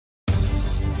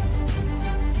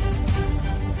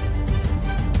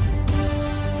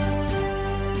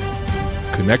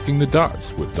Connecting the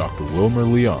Dots with Dr. Wilmer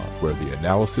Leon, where the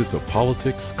analysis of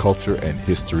politics, culture, and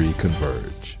history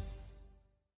converge.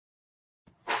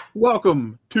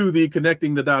 Welcome to the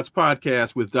Connecting the Dots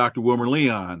podcast with Dr. Wilmer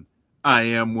Leon. I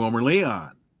am Wilmer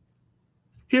Leon.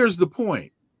 Here's the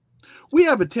point. We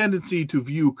have a tendency to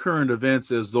view current events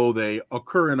as though they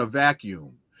occur in a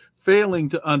vacuum, failing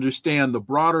to understand the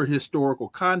broader historical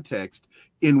context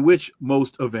in which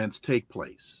most events take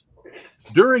place.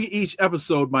 During each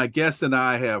episode, my guests and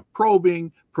I have probing,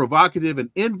 provocative, and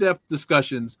in-depth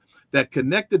discussions that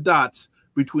connect the dots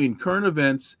between current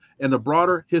events and the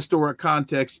broader historic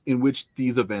context in which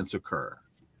these events occur.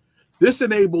 This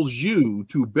enables you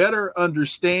to better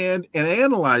understand and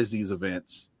analyze these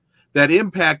events that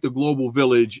impact the global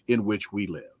village in which we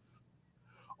live.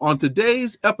 On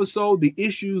today's episode, the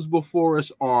issues before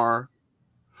us are: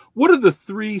 what are the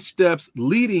 3 steps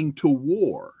leading to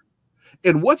war?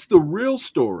 And what's the real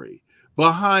story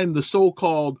behind the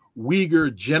so-called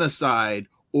Uyghur genocide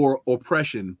or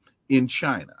oppression in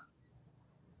China?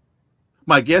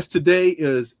 My guest today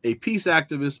is a peace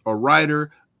activist, a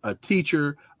writer, a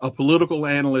teacher, a political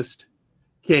analyst,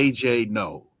 KJ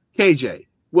No. KJ,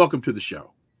 welcome to the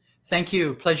show. Thank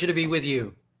you. Pleasure to be with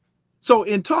you. So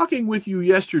in talking with you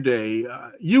yesterday,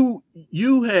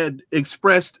 you had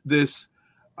expressed this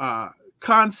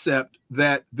concept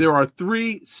that there are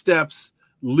 3 steps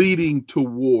leading to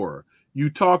war.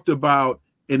 You talked about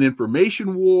an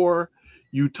information war,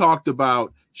 you talked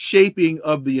about shaping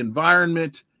of the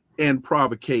environment, and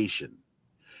provocation.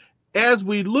 As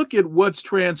we look at what's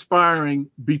transpiring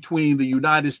between the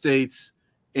United States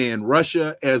and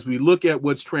Russia, as we look at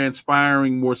what's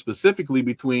transpiring more specifically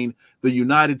between the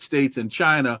United States and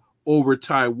China over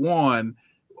Taiwan,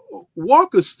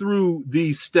 walk us through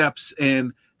these steps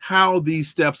and how these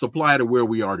steps apply to where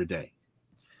we are today.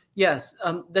 Yes,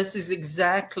 this is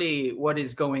exactly what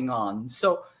is going on.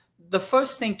 So the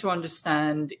first thing to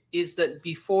understand is that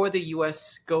before the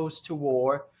US goes to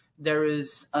war, there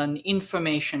is an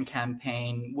information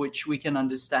campaign, which we can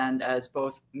understand as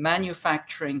both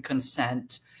manufacturing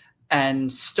consent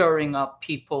and stirring up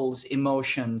people's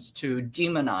emotions to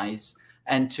demonize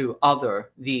and to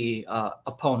other the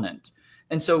opponent.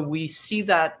 And so we see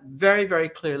that very, very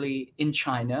clearly in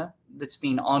China. That's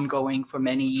been ongoing for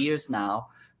many years now.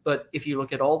 But if you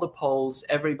look at all the polls,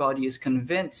 everybody is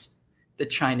convinced that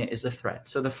China is a threat.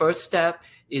 So the first step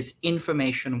is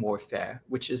information warfare,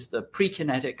 which is the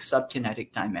prekinetic,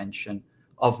 subkinetic dimension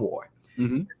of war.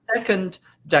 Mm-hmm. The second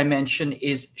dimension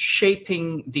is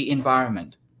shaping the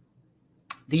environment.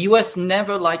 The US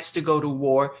never likes to go to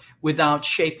war without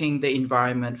shaping the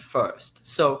environment first.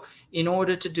 So in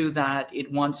order to do that, it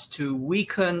wants to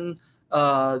weaken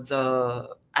the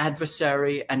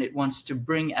adversary, and it wants to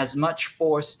bring as much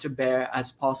force to bear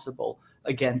as possible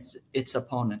against its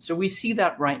opponent. So we see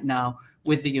that right now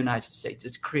with the United States.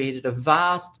 It's created a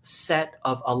vast set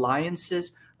of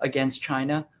alliances against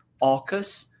China: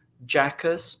 AUKUS,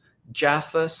 JACUS,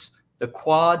 JAFUS, the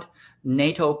Quad,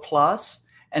 NATO Plus.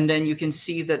 And then you can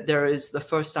see that there is the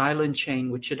first island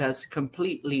chain, which it has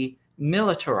completely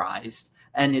militarized,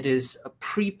 and it is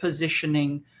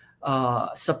pre-positioning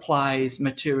supplies,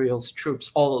 materials, troops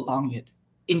all along it,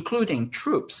 including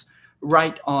troops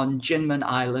right on Jinmen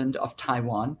Island of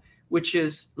Taiwan, which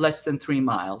is less than 3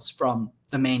 miles from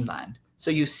the mainland.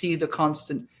 So you see the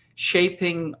constant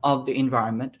shaping of the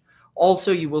environment.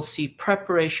 Also, you will see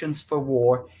preparations for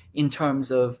war in terms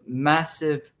of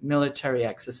massive military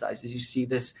exercises. You see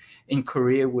this in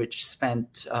Korea, which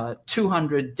spent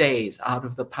 200 days out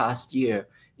of the past year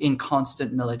in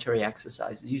constant military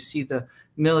exercises. You see the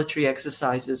military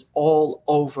exercises all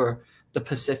over the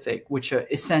Pacific, which are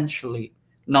essentially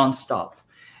nonstop.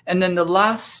 And then the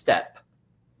last step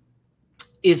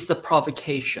is the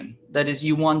provocation. That is,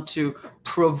 you want to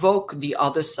provoke the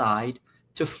other side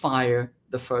to fire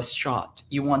the first shot.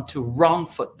 You want to wrong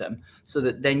foot them so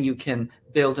that then you can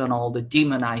build on all the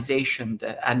demonization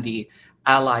and the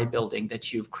ally building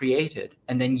that you've created,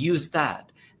 and then use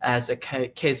that as a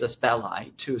casus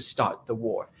belli to start the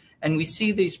war. And we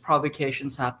see these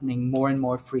provocations happening more and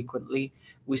more frequently.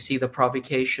 We see the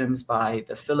provocations by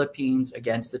the Philippines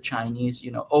against the Chinese,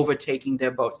 overtaking their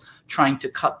boats, trying to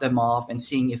cut them off and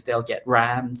seeing if they'll get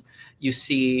rammed. You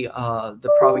see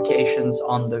the provocations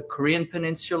on the Korean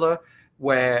Peninsula,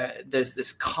 where there's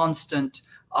this constant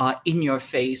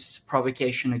in-your-face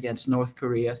provocation against North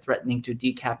Korea, threatening to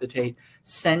decapitate,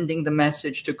 sending the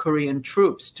message to Korean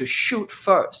troops to shoot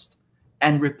first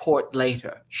and report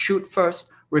later. Shoot first,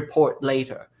 report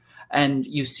later. And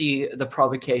you see the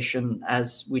provocation,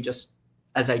 as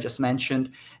I just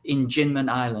mentioned, in Jinmen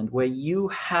Island, where you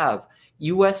have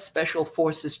U.S. Special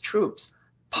Forces troops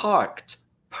parked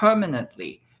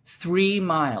permanently 3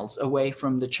 miles away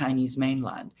from the Chinese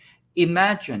mainland.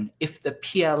 Imagine if the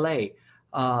PLA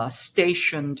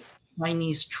stationed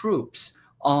Chinese troops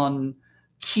on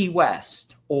Key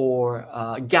West or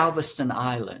Galveston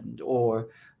Island or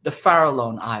the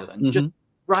Farallon Islands, just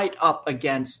right up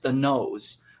against the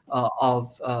nose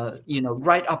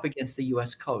right up against the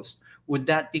U.S. coast. Would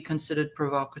that be considered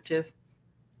provocative?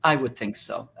 I would think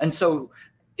so. And so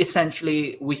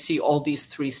essentially we see all these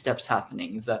 3 steps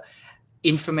happening: the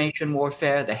information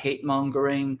warfare, the hate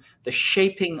mongering, the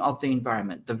shaping of the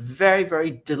environment, the very,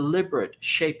 very deliberate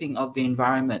shaping of the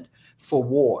environment for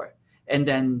war, and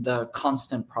then the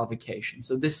constant provocation.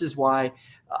 So this is why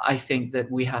I think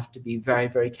that we have to be very,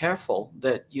 very careful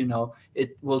that,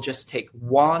 it will just take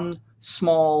one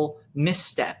small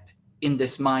misstep in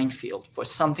this minefield for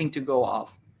something to go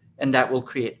off, and that will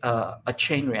create a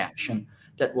chain reaction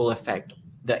that will affect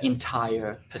the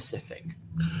entire Pacific.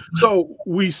 So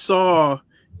we saw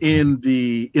in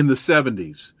the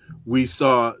 70s, we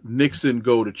saw Nixon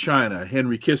go to China.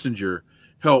 Henry Kissinger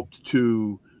helped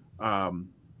to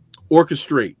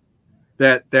orchestrate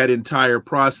that entire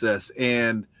process,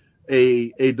 and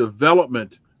a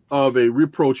development of a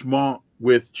rapprochement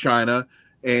with China.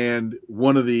 And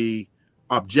one of the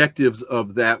objectives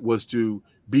of that was to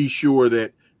be sure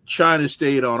that China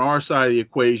stayed on our side of the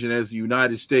equation, as the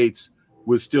United States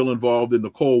was still involved in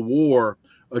the Cold War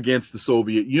against the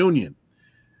Soviet Union.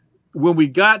 When we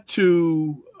got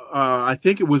to, I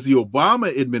think it was the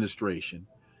Obama administration,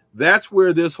 that's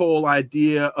where this whole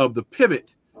idea of the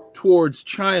pivot towards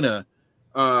China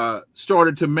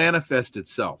started to manifest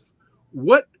itself.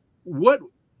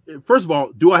 First of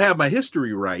all, do I have my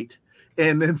history right?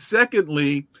 And then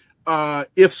secondly,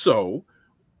 if so,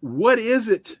 what is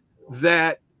it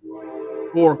that,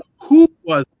 or who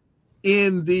was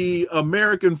in the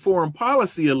American foreign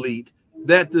policy elite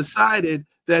that decided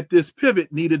that this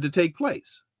pivot needed to take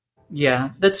place? Yeah,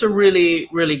 that's a really,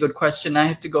 really good question. I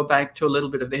have to go back to a little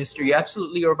bit of the history.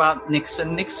 Absolutely, you're about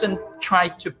Nixon. Nixon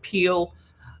tried to peel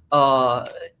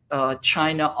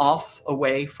China off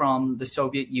away from the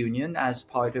Soviet Union as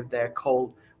part of their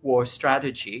Cold War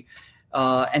strategy.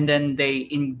 And then they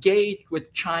engaged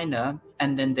with China,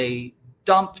 and then they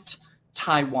dumped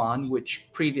Taiwan, which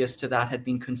previous to that had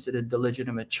been considered the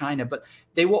legitimate China, but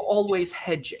they were always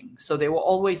hedging. So they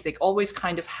always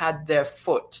kind of had their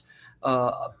foot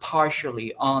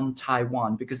partially on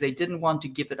Taiwan, because they didn't want to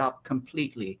give it up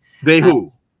completely.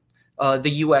 Who? The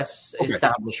U.S.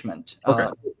 establishment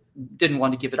didn't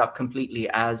want to give it up completely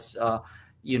as a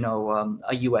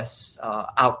U.S.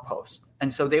 outpost.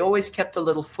 And so they always kept a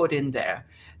little foot in there.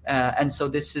 And so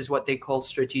this is what they call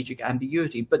strategic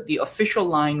ambiguity. But the official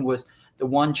line was the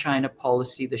one China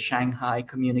policy, the Shanghai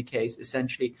communiques.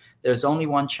 Essentially, there's only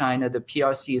one China. The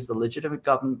PRC is the legitimate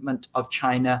government of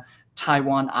China.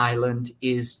 Taiwan Island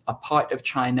is a part of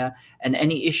China, and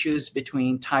any issues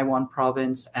between Taiwan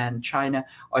province and China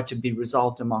are to be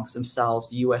resolved amongst themselves.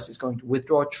 The US is going to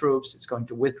withdraw troops, it's going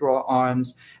to withdraw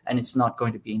arms, and it's not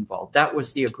going to be involved. That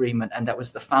was the agreement, and that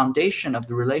was the foundation of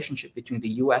the relationship between the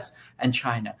US and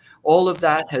China. All of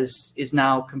that is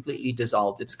now completely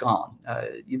dissolved. It's gone.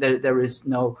 There is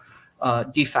no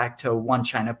de facto one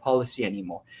China policy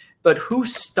anymore. But who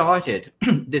started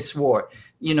this war?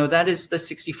 That is the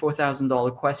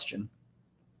 $64,000 question.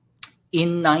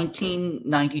 In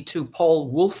 1992,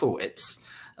 Paul Wolfowitz,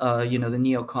 the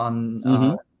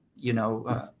neocon,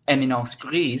 Eminence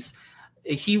Grise,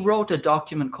 he wrote a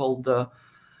document called the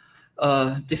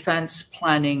Defense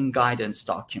Planning Guidance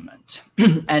Document.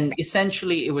 And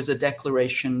essentially, it was a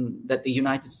declaration that the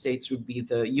United States would be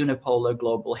the unipolar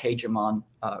global hegemon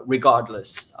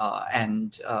regardless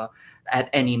and at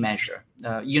any measure.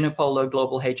 Unipolar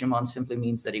global hegemon simply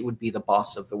means that it would be the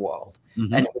boss of the world.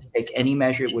 And it would take any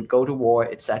measure, it would go to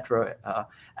war, etc.,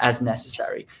 as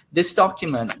necessary. This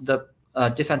document, the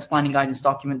Defense Planning Guidance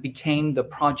Document, became the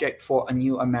project for a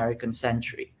new American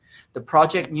century. The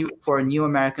project for a new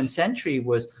American century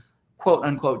was, quote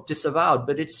unquote, disavowed,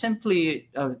 but it simply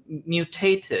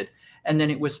mutated. And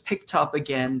then it was picked up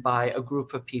again by a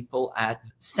group of people at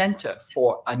Center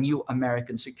for a New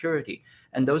American Security.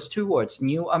 And those two words,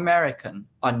 New American,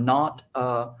 are not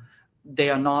a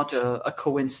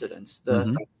coincidence.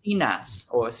 The CNAS,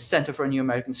 or Center for a New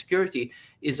American Security,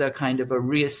 is a kind of a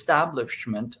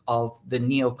reestablishment of the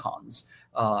neocons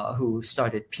who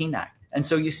started PNAC. And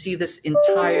so you see this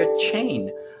entire chain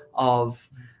of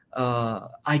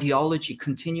ideology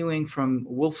continuing from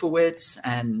Wolfowitz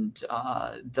and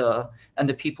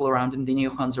the people around him, the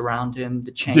neocons around him,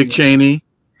 Dick Cheney.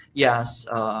 Yes.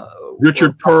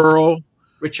 Richard Pearl.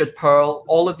 Richard Pearl,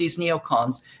 all of these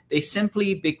neocons, they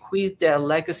simply bequeathed their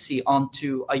legacy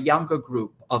onto a younger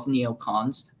group of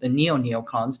neocons, the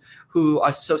neo-neocons, who are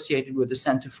associated with the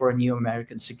Center for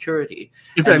Neo-American Security.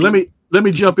 In fact, let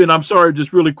me jump in. I'm sorry,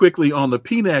 just really quickly on the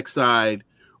PNAC side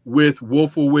with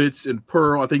Wolfowitz and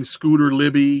Pearl, I think Scooter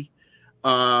Libby.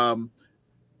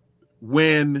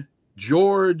 When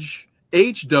George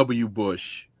H.W.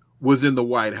 Bush was in the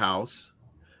White House,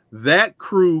 that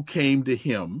crew came to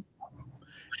him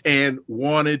and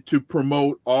wanted to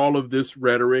promote all of this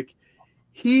rhetoric.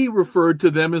 He referred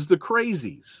to them as the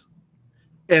crazies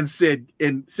and said,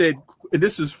 and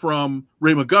this is from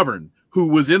Ray McGovern, who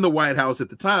was in the White House at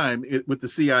the time with the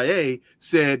CIA,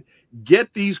 said,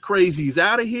 get these crazies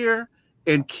out of here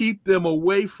and keep them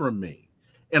away from me.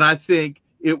 And I think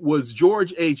it was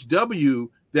George H.W.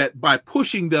 that by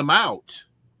pushing them out,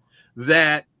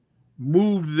 that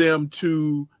moved them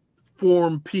to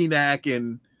form PNAC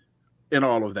and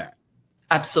all of that.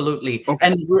 Absolutely. Okay.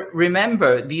 And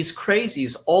remember, these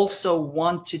crazies also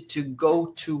wanted to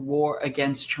go to war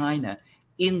against China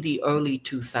in the early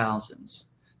 2000s.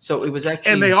 So it was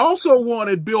actually... And they also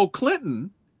wanted Bill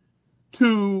Clinton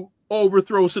to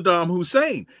overthrow Saddam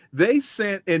Hussein. They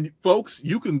sent, and folks,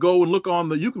 you can go and look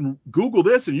on you can Google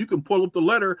this and you can pull up the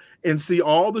letter and see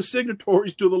all the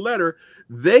signatories to the letter.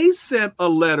 They sent a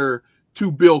letter to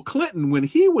Bill Clinton when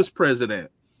he was president,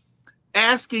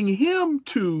 asking him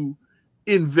to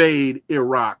invade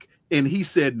Iraq, and he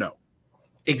said no.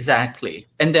 Exactly.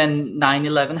 And then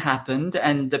 9/11 happened,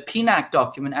 and the PNAC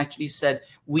document actually said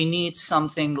we need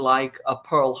something like a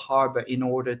Pearl Harbor in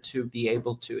order to be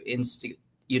able to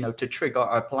to trigger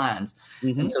our plans.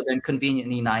 Mm-hmm. And so then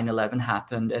conveniently 9/11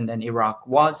 happened, and then Iraq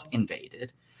was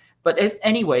invaded. But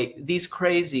anyway, these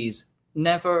crazies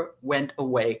never went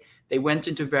away. They went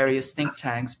into various think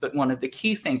tanks, but one of the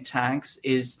key think tanks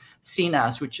is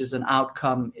CNAS, which is an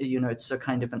outcome, it's a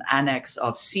kind of an annex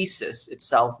of CSIS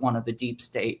itself, one of the deep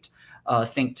state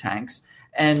think tanks.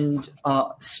 And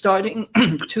starting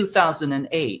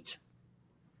 2008,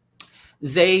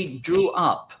 they drew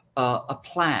up a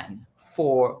plan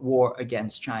for war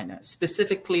against China.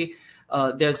 Specifically,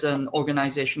 there's an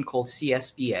organization called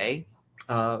CSBA,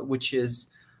 which is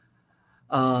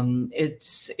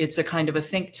it's a kind of a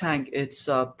think tank. It's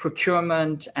a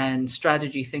procurement and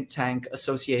strategy think tank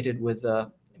associated with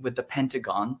the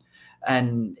Pentagon,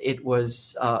 and it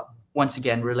was once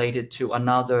again related to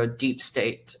another deep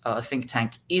state think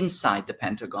tank inside the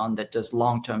Pentagon that does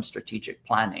long-term strategic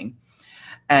planning.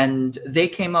 And they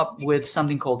came up with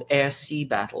something called air-sea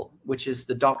battle, which is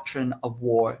the doctrine of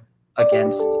war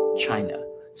against China.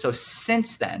 So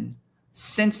since then,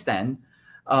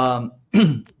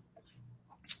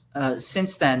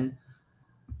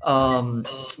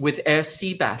 with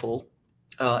air-sea battle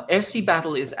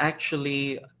is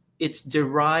actually, it's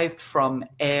derived from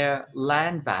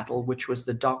air-land battle, which was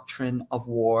the doctrine of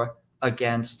war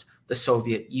against the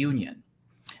Soviet Union,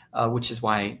 which is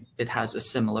why it has a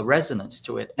similar resonance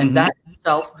to it. And Mm-hmm. that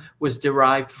itself was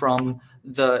derived from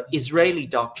the Israeli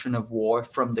doctrine of war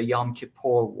from the Yom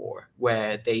Kippur War,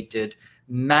 where they did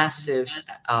massive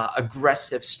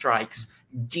aggressive strikes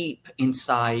deep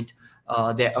inside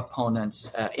their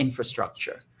opponent's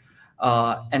infrastructure.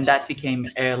 And that became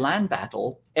air-land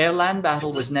battle. Air-land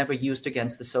battle was never used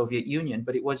against the Soviet Union,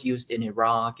 but it was used in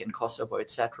Iraq and Kosovo,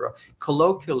 etc.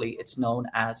 Colloquially, it's known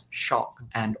as shock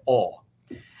and awe.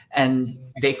 And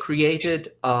they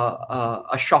created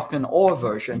a shock and awe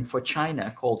version for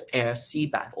China called air-sea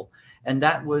battle. And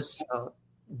that was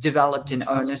developed in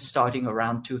earnest starting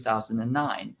around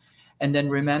 2009. And then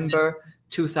remember,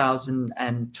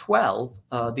 2012,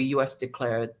 the US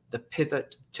declared the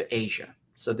pivot to Asia.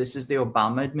 So this is the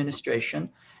Obama administration.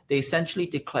 They essentially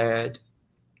declared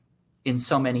in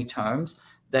so many terms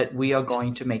that we are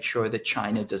going to make sure that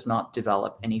China does not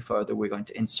develop any further. We're going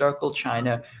to encircle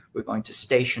China. We're going to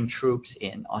station troops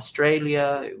in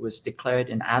Australia. It was declared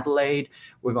in Adelaide.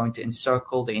 We're going to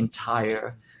encircle the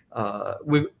entire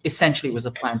essentially, it was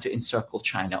a plan to encircle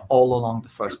China all along the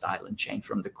first island chain,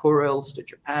 from the Kurils to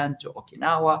Japan to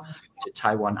Okinawa to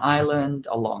Taiwan Island,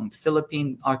 along the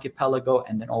Philippine archipelago,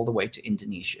 and then all the way to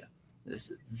Indonesia.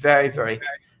 This is a very, very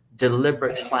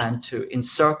deliberate plan to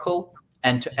encircle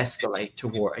and to escalate to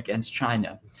war against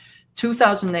China.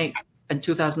 2008 and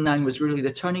 2009 was really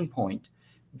the turning point,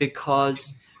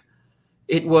 because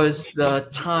it was the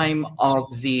time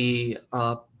of the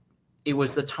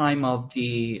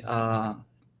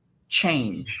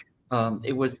change.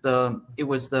 It was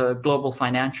the global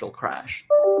financial crash,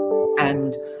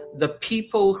 and the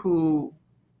people who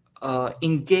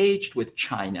engaged with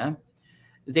China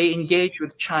they engaged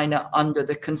with China under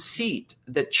the conceit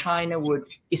that China would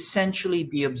essentially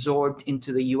be absorbed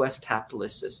into the US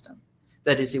capitalist system.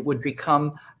 That is, it would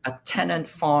become a tenant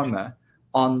farmer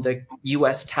on the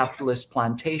US capitalist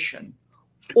plantation.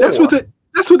 That's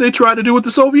what they tried to do with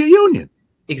the Soviet Union.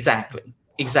 Exactly.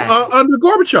 Under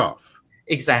Gorbachev.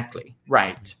 Exactly.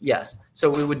 Right. Yes. So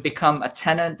we would become a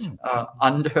tenant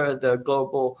under the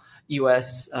global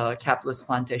US capitalist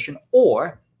plantation,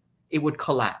 or it would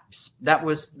collapse. That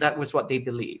was what they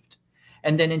believed.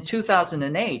 And then in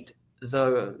 2008,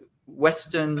 the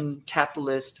Western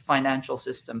capitalist financial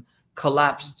system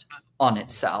collapsed on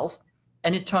itself.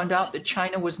 And it turned out that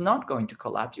China was not going to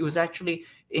collapse. It was actually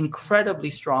incredibly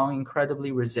strong,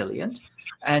 incredibly resilient.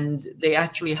 And they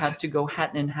actually had to go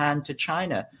hand in hand to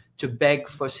China to beg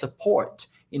for support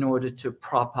in order to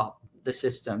prop up the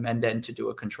system and then to do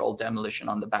a controlled demolition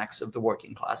on the backs of the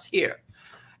working class here.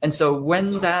 And so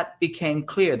when that became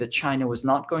clear that China was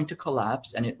not going to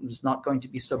collapse and it was not going to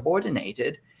be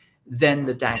subordinated, then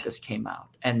the daggers came out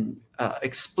and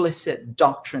explicit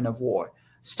doctrine of war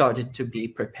started to be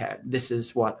prepared. This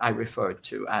is what I referred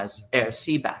to as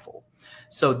air-sea battle.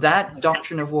 So that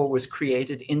doctrine of war was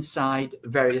created inside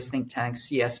various think tanks,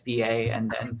 CSBA,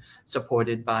 and then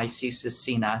supported by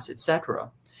CSIS, CNAS, etc.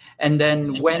 And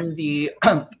then when the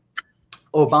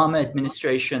Obama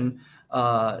administration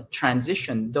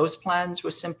transitioned, those plans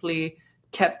were simply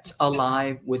kept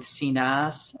alive with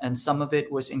CNAS, and some of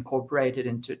it was incorporated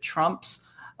into Trump's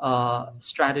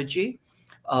strategy.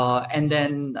 But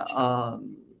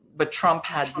Trump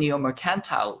had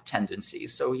neo-mercantile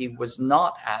tendencies, so he was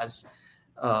not as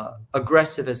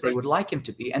aggressive as they would like him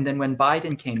to be. And then when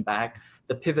Biden came back,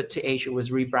 the pivot to Asia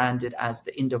was rebranded as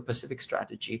the Indo-Pacific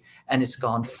strategy, and it's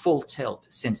gone full tilt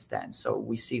since then. So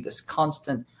we see this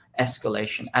constant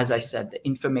escalation. As I said, the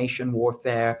information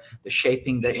warfare, the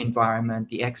shaping the environment,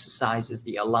 the exercises,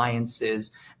 the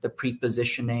alliances, the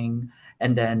prepositioning,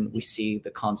 and then we see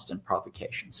the constant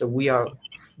provocation. So we are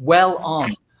well on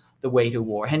the way to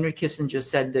war. Henry Kissinger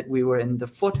said that we were in the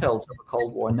foothills of a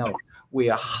Cold War. No, we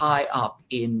are high up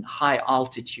in high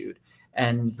altitude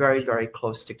and very, very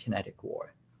close to kinetic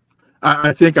war.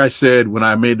 I think I said when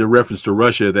I made the reference to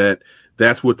Russia that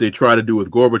that's what they try to do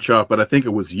with Gorbachev, but I think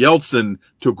it was Yeltsin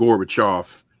to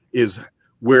Gorbachev is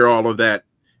where all of that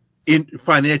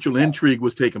financial intrigue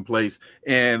was taking place.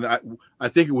 And I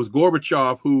think it was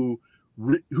Gorbachev who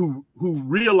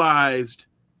realized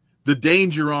the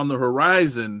danger on the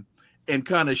horizon and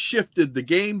kind of shifted the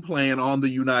game plan on the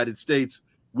United States,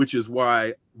 which is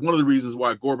why one of the reasons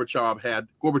why Gorbachev had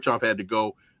to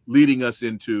go, leading us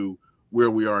into where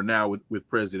we are now with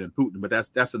President Putin. But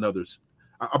that's another.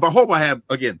 I hope I have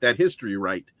again that history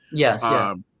right. Yes.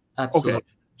 Absolutely. Okay.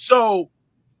 So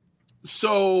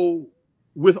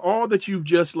with all that you've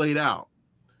just laid out,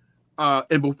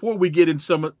 and before we get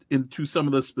into some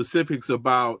of the specifics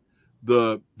about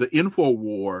the info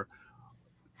war,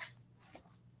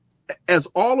 as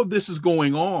all of this is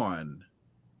going on,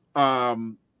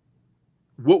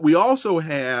 what we also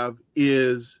have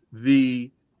is the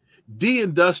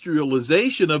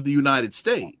deindustrialization of the United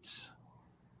States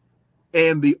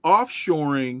and the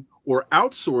offshoring or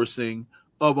outsourcing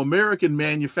of American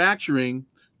manufacturing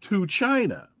to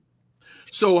China.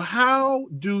 So how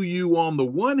do you, on the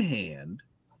one hand,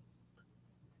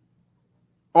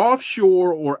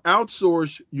 offshore or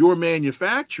outsource your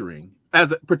manufacturing,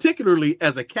 particularly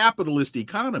as a capitalist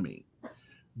economy,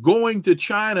 going to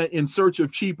China in search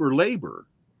of cheaper labor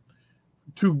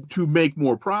to make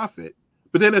more profit,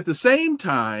 but then at the same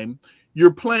time,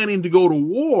 you're planning to go to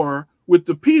war with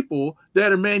the people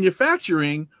that are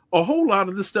manufacturing a whole lot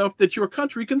of the stuff that your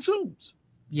country consumes?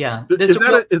 Yeah. Is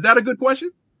that a good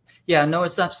question? Yeah, no,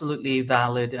 it's absolutely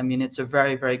valid. I mean, it's a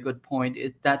very, very good point.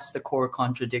 That's the core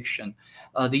contradiction.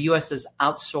 The U.S. has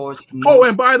outsourced. Oh,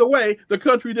 and by the way, the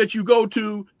country that you go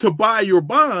to buy your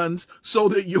bonds so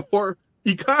that your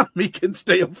economy can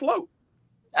stay afloat.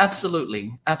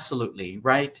 Absolutely,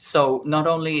 right. So not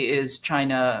only is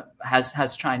China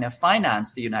has China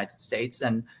financed the United States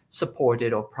and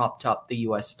supported or propped up the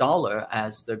U.S. dollar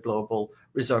as the global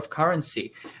reserve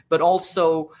currency, but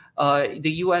also the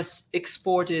U.S.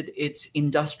 exported its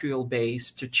industrial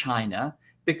base to China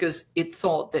because it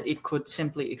thought that it could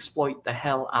simply exploit the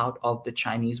hell out of the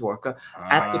Chinese worker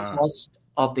at the cost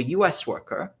of the U.S.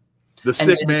 worker. The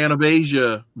sick man of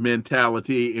Asia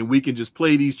mentality, and we can just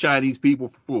play these Chinese people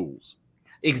for fools.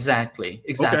 Exactly.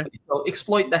 Okay. So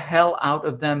exploit the hell out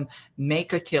of them,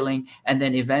 make a killing, and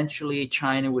then eventually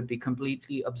China would be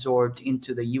completely absorbed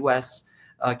into the U.S.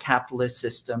 capitalist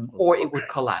system, or it would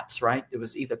collapse, right? It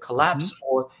was either collapse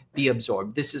or be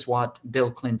absorbed. This is what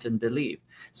Bill Clinton believed.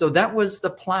 So that was the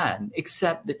plan,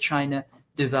 except that China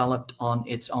developed on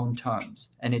its own terms.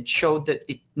 And it showed that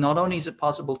it not only is it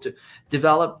possible to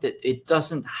develop, that it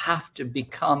doesn't have to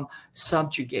become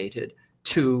subjugated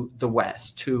to the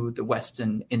West, to the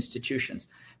Western institutions.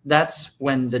 That's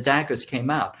when the daggers came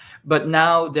out. But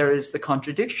now there is the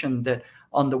contradiction that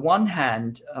on the one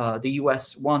hand, the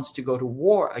US wants to go to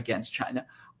war against China.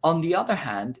 On the other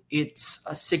hand, it's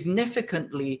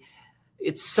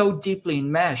it's so deeply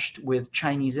enmeshed with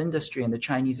Chinese industry and the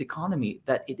Chinese economy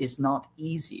that it is not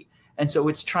easy. And so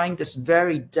it's trying this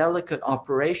very delicate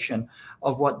operation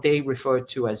of what they refer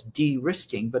to as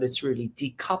de-risking, but it's really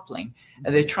decoupling.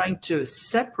 And they're trying to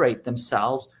separate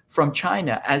themselves from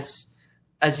China as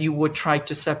you would try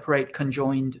to separate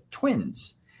conjoined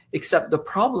twins. Except the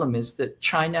problem is that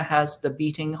China has the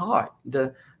beating heart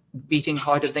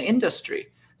of the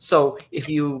industry. So if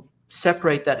you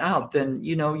separate that out, then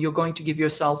you're going to give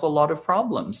yourself a lot of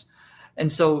problems.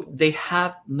 And so they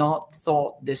have not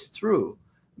thought this through.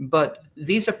 But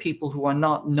these are people who are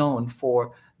not known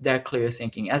for their clear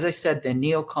thinking. As I said, they're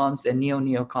neocons, they're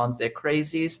neo-neocons, they're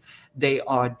crazies. They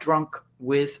are drunk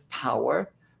with power.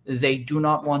 They do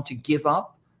not want to give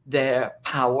up their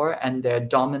power and their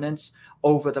dominance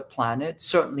over the planet,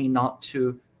 certainly not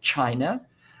to China.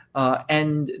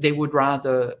 And they would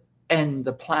rather end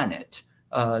the planet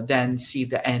than see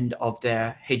the end of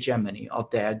their hegemony, of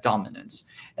their dominance.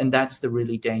 And that's the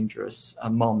really dangerous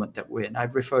moment that we're in.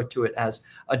 I've referred to it as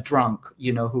a drunk,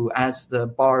 who, as the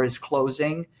bar is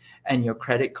closing and your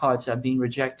credit cards are being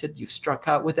rejected, you've struck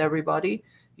out with everybody,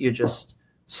 you're just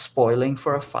spoiling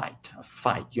for a fight.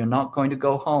 You're not going to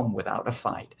go home without a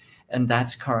fight. And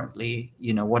that's currently,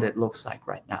 what it looks like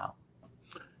right now.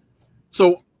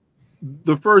 So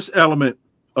the first element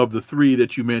of the three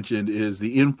that you mentioned is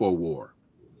the info war.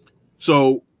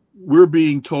 So we're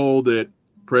being told that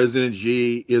President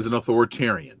Xi is an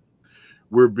authoritarian.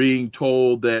 We're being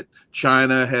told that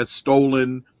China has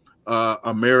stolen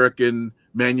American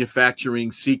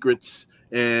manufacturing secrets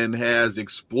and has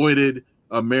exploited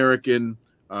American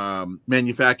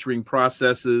manufacturing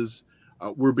processes.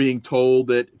 We're being told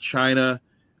that China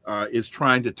is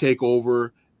trying to take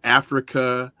over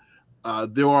Africa.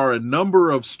 There are a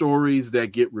number of stories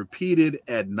that get repeated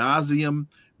ad nauseum,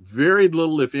 very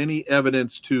little, if any,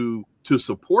 evidence to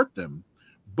support them.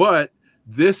 But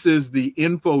this is the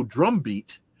info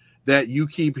drumbeat that you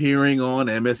keep hearing on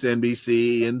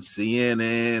MSNBC and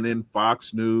CNN and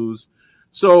Fox News.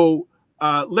 So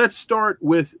let's start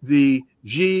with the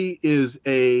Xi is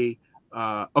a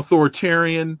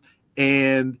authoritarian,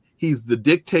 and he's the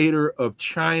dictator of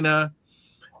China.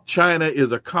 China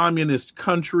is a communist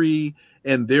country,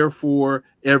 and therefore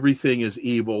everything is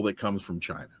evil that comes from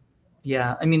China.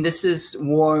 Yeah, I mean, this is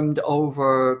warmed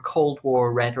over Cold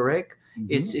War rhetoric.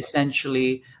 It's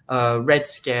essentially Red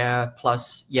Scare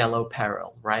plus Yellow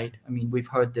Peril, right? I mean, we've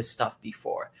heard this stuff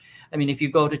before. I mean, if you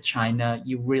go to China,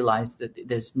 you realize that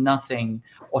there's nothing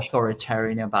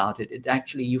authoritarian about it. It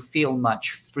actually, you feel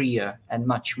much freer and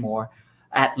much more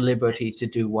at liberty to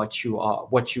do what you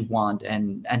want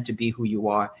and to be who you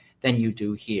are than you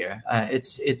do here.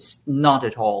 It's not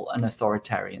at all an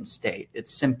authoritarian state.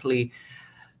 It's simply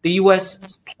the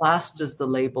US plasters the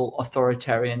label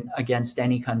authoritarian against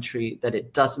any country that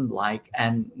it doesn't like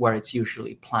and where it's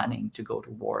usually planning to go to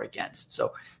war against.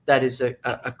 So that is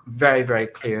a very, very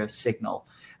clear signal.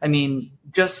 I mean,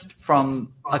 just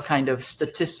from a kind of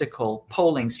statistical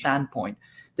polling standpoint,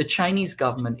 the Chinese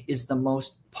government is the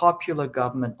most popular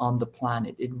government on the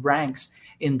planet. It ranks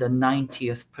in the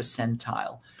 90th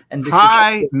percentile. And this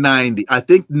is 90. I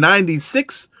think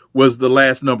 96 was the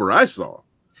last number I saw.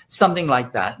 Something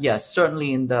like that. Yes,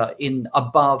 certainly in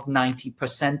above 90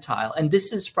 percentile. And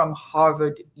this is from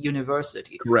Harvard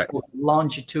University. Correct. With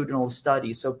longitudinal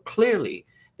studies. So clearly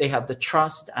they have the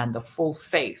trust and the full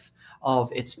faith of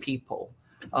its people.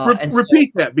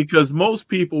 Repeat that, because most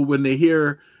people, when they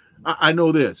hear, I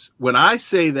know this, when I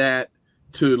say that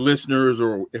to listeners,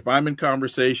 or if I'm in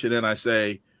conversation and I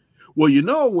say, well,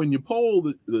 when you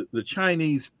poll the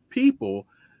Chinese people,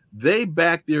 they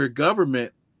back their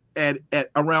government at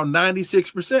around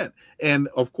 96%. And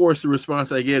of course, the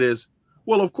response I get is,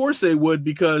 well, of course they would,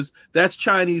 because that's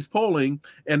Chinese polling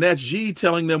and that's Xi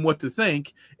telling them what to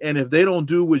think. And if they don't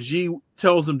do what Xi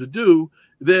tells them to do,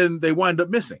 then they wind up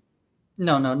missing.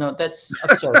 No, that's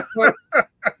absurd.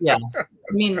 Yeah,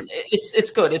 I mean, it's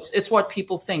good. It's what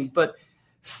people think. But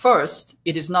First,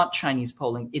 it is not Chinese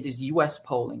polling, it is US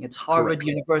polling. It's Harvard Correct.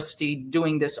 University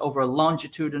doing this over a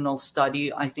longitudinal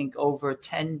study, I think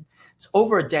it's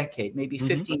over a decade, maybe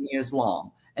 15 years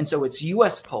long. And so it's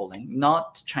US polling,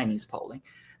 not Chinese polling.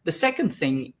 The second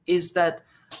thing is that,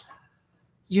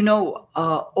 you know,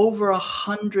 over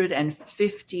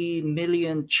 150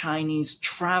 million Chinese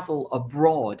travel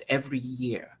abroad every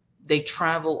year. They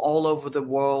travel all over the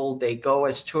world. They go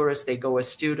as tourists, they go as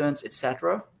students,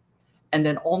 etc. And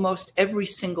then almost every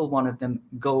single one of them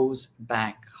goes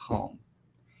back home.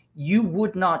 You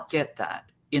would not get that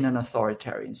in an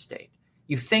authoritarian state.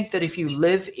 You think that if you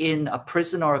live in a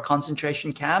prison or a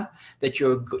concentration camp, that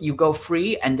you go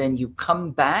free and then you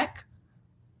come back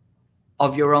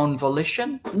of your own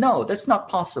volition? No, that's not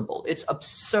possible. It's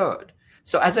absurd.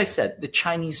 So as I said, the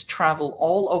Chinese travel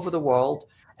all over the world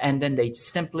and then they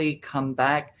simply come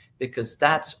back because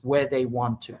that's where they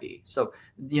want to be. So,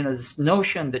 you know, this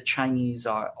notion that Chinese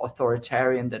are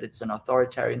authoritarian, that it's an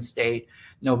authoritarian state,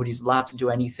 nobody's allowed to do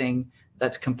anything,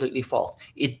 that's completely false.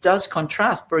 It does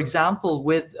contrast, for example,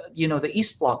 with, you know, the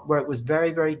East Bloc, where it was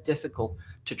very, very difficult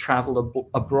to travel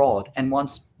abroad. And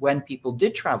when people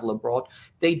did travel abroad,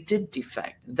 they did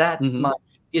defect. That much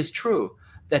is true.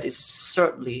 That is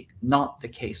certainly not the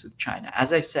case with China.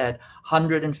 As I said,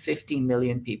 150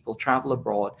 million people travel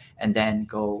abroad and then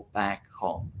go back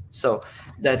home. So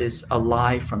that is a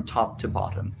lie from top to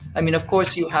bottom. I mean, of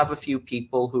course, you have a few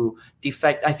people who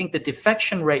defect. I think the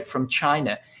defection rate from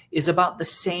China is about the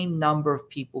same number of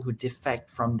people who defect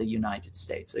from the United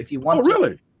States. So if you want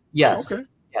really? Yes. Okay.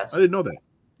 Yes. I didn't know that.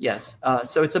 Yes.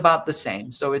 So it's about the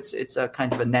same. So it's a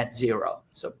kind of a net zero.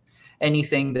 So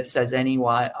anything that says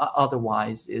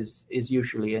otherwise is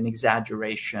usually an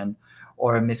exaggeration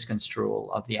or a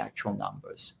misconstrual of the actual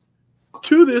numbers.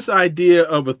 To this idea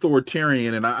of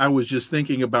authoritarian, and I was just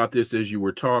thinking about this as you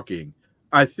were talking,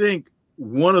 I think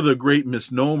one of the great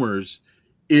misnomers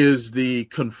is the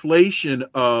conflation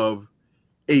of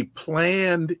a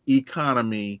planned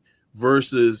economy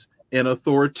versus an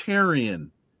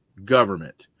authoritarian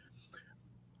government.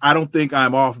 I don't think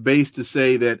I'm off base to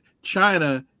say that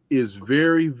China is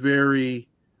very, very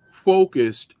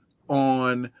focused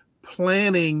on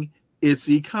planning its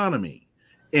economy.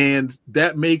 And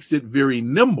that makes it very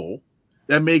nimble.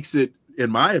 That makes it, in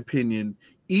my opinion,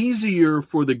 easier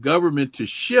for the government to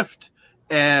shift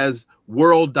as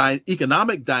world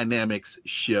economic dynamics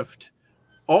shift.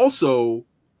 Also,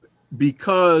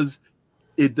 because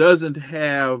it doesn't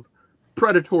have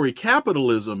predatory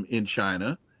capitalism in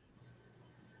China,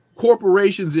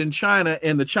 corporations in China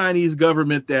and the Chinese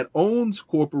government that owns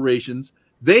corporations,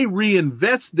 they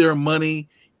reinvest their money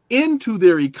into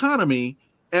their economy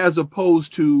as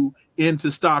opposed to into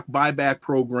stock buyback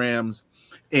programs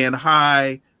and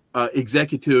high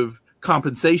executive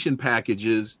compensation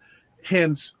packages.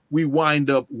 Hence, we wind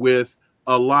up with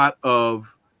a lot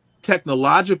of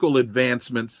technological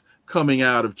advancements coming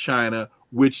out of China,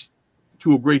 which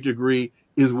to a great degree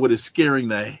is what is scaring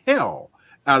the hell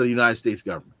out of the United States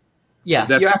government. Yeah,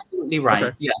 you're absolutely right.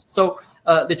 Okay. Yeah. So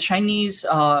the Chinese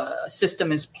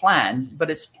system is planned,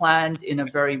 but it's planned in a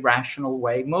very rational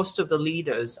way. Most of the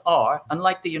leaders are,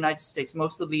 unlike the United States,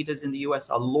 most of the leaders in the US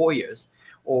are lawyers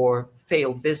or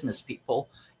failed business people.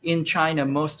 In China,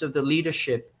 most of the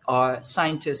leadership are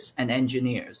scientists and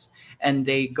engineers, and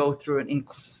they go through an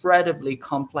incredibly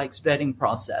complex vetting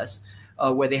process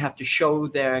where they have to show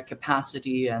their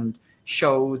capacity and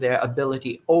show their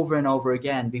ability over and over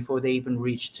again before they even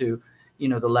reach to, you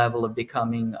know, the level of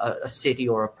becoming a city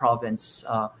or a province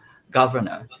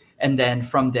governor. And then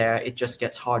from there, it just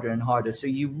gets harder and harder. So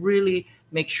you really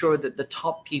make sure that the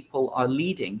top people are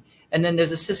leading. And then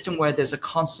there's a system where there's a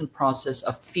constant process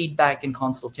of feedback and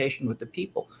consultation with the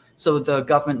people. So the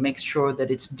government makes sure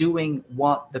that it's doing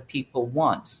what the people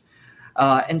wants.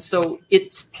 And so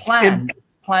it's planned.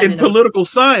 In political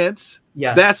science,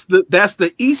 yeah, that's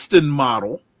the Easton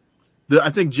model, I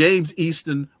think James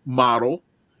Easton model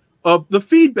of the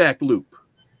feedback loop.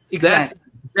 Exactly.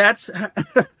 That's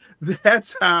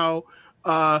how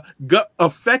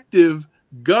effective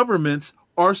governments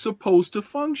are supposed to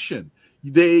function.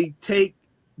 They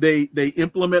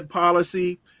implement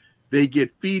policy, they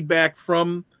get feedback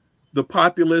from the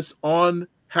populace on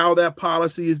how that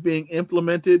policy is being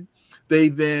implemented. They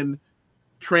then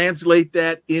translate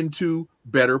that into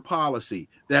better policy.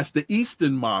 That's the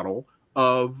Easton model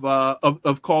of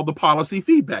called the policy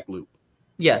feedback loop.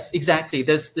 Yes, exactly.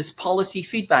 There's this policy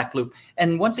feedback loop.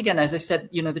 And once again, as I said,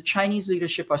 you know, the Chinese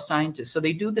leadership are scientists. So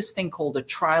they do this thing called a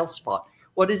trial spot.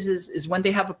 What is when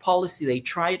they have a policy, they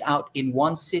try it out in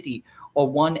one city or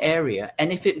one area.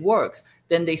 And if it works,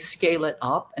 Then they scale it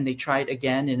up and they try it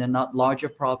again in a larger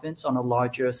province on a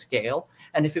larger scale.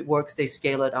 And if it works, they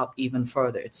scale it up even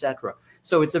further, etc.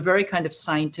 So it's a very kind of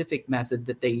scientific method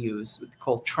that they use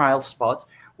called trial spots,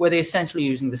 where they're essentially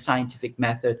using the scientific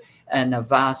method and a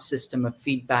vast system of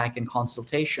feedback and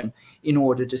consultation in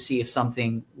order to see if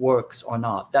something works or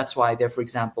not. That's why they're, for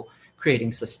example,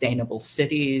 creating sustainable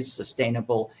cities,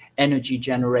 sustainable energy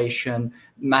generation,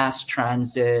 mass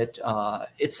transit,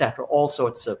 etc., all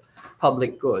sorts of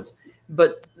public goods.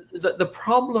 But the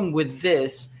problem with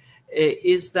this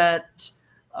is that,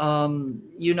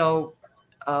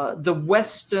 the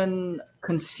Western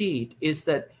conceit is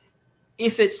that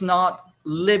if it's not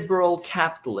liberal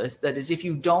capitalist, that is, if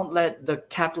you don't let the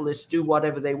capitalists do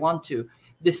whatever they want to,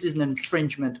 this is an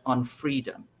infringement on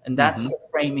freedom. And that's the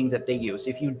framing that they use.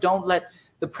 If you don't let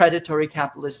the predatory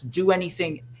capitalists do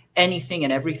anything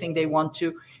and everything they want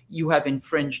to, you have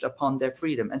infringed upon their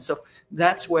freedom. And so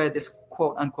that's where this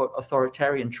quote unquote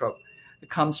authoritarian trope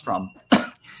comes from.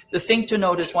 The thing to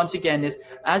notice once again is,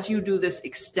 as you do this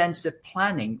extensive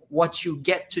planning, what you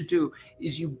get to do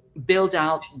is you build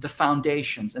out the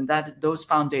foundations, and that those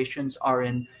foundations are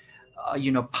in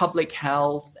public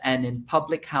health and in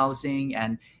public housing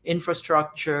and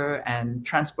infrastructure and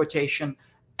transportation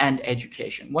and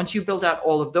education. Once you build out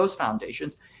all of those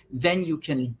foundations, then you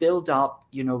can build up,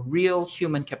 real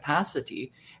human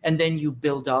capacity, and then you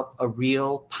build up a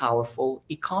real powerful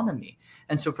economy.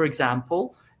 And so, for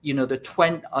example,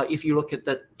 if you look at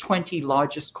the 20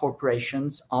 largest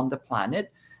corporations on the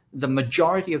planet, the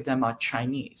majority of them are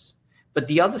Chinese. But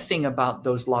the other thing about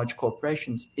those large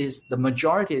corporations is the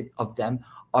majority of them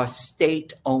are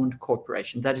state-owned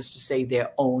corporations. That is to say,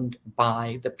 they're owned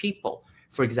by the people.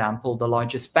 For example, the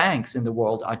largest banks in the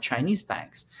world are Chinese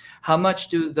banks. How much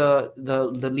do the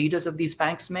leaders of these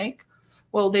banks make?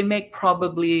 Well, they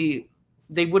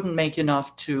wouldn't make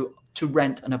enough to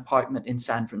rent an apartment in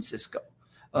San Francisco.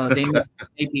 They make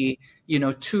maybe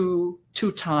two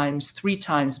times, 3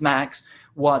 times max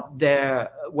what their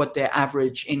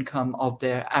average income of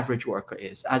their average worker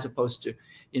is, as opposed to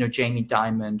Jamie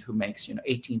Dimon, who makes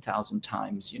 18,000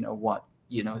 times what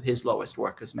his lowest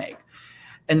workers make.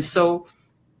 And so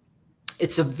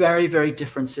it's a very, very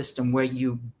different system where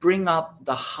you bring up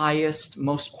the highest,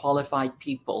 most qualified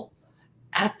people.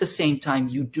 At the same time,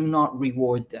 you do not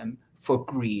reward them for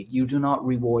greed. You do not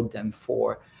reward them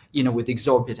for with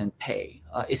exorbitant pay.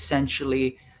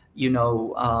 Essentially, you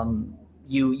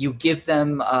give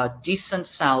them a decent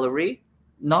salary,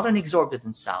 not an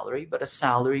exorbitant salary, but a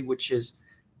salary which is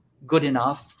good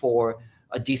enough for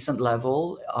a decent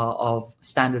level of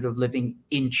standard of living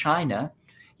in China.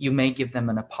 You may give them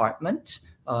an apartment,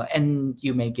 and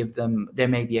there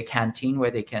may be a canteen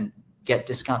where they can get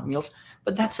discount meals,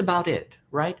 but that's about it,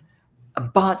 right?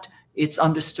 But it's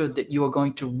understood that you are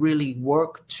going to really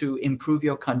work to improve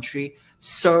your country,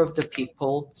 serve the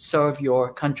people, serve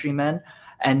your countrymen,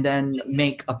 and then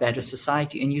make a better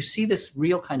society. And you see this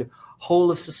real kind of whole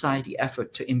of society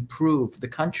effort to improve the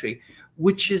country,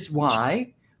 which is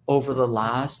why over the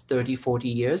last 30, 40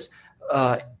 years,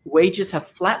 wages have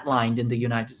flatlined in the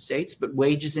United States, but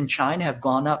wages in China have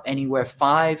gone up anywhere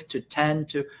 5 to 10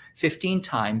 to 15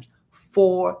 times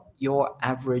for your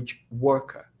average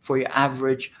worker, for your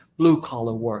average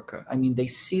blue-collar worker. I mean, they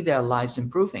see their lives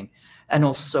improving. And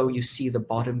also you see the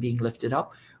bottom being lifted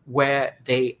up, where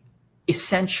they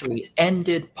essentially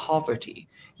ended poverty.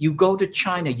 You go to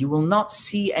China, you will not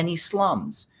see any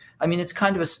slums. I mean, it's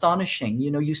kind of astonishing.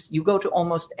 You go to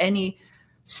almost any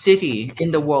city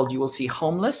in the world, you will see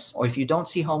homeless, or if you don't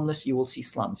see homeless, you will see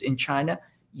slums. In China,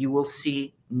 you will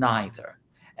see neither.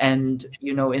 And,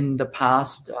 in the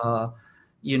past,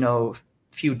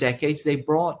 few decades, they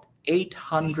brought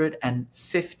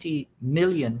 850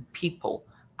 million people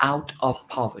out of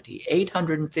poverty.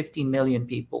 850 million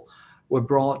people were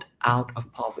brought out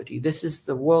of poverty. This is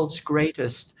the world's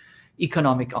greatest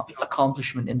economic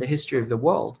accomplishment in the history of the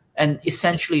world. And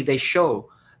essentially, they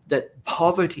show that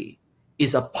poverty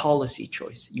is a policy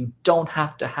choice. You don't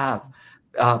have to have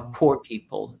poor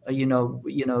people.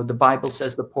 The Bible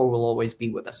says the poor will always be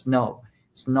with us. No,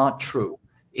 it's not true.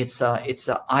 It's an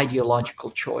ideological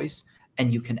choice,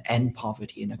 and you can end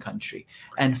poverty in a country.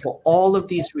 And for all of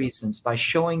these reasons, by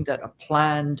showing that a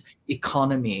planned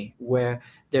economy where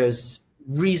there's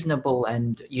reasonable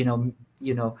and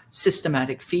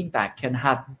systematic feedback can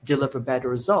deliver better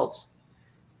results,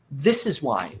 this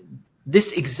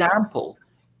example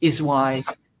is why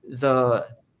the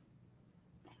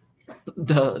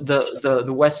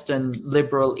Western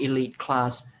liberal elite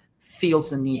class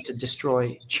feels the need to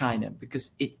destroy China,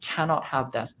 because it cannot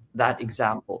have that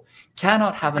example,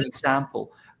 cannot have an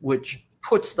example which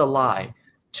puts the lie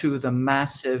to the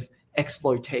massive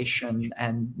exploitation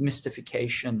and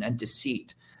mystification and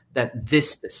deceit that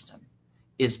this system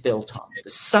is built on. The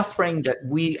suffering that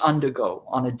we undergo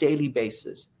on a daily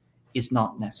basis is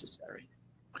not necessary.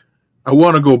 I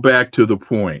want to go back to the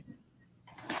point.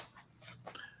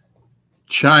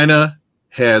 China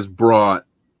has brought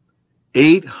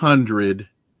 800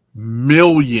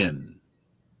 million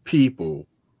people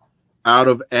out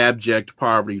of abject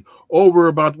poverty over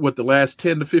about what, the last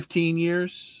 10 to 15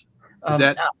 years? Is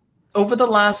that over the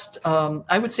last,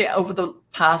 I would say over the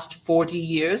past 40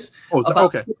 years. Oh,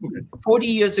 okay. 40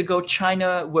 years ago,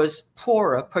 China was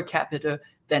poorer per capita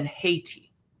than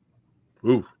Haiti.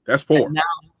 Ooh, that's poor.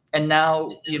 And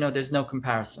now, you know, there's no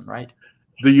comparison, right?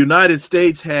 The United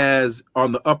States has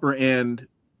on the upper end,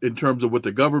 in terms of what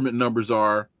the government numbers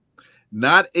are,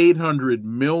 not 800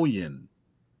 million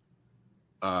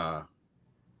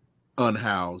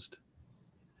unhoused,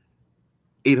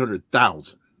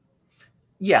 800,000.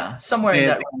 Yeah, somewhere in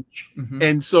that range. Mm-hmm.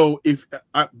 And so if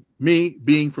me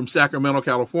being from Sacramento,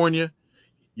 California,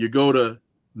 you go to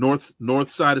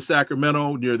north side of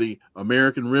Sacramento near the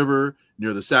American River,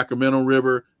 near the Sacramento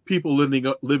River, people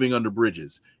living under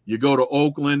bridges. You go to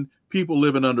Oakland, people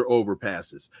living under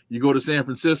overpasses. You go to San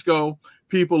Francisco,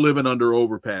 people living under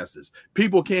overpasses.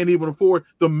 People can't even afford,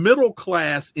 the middle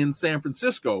class in San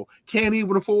Francisco can't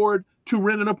even afford to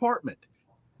rent an apartment.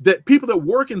 That people that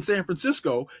work in San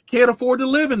Francisco can't afford to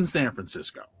live in San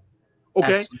Francisco.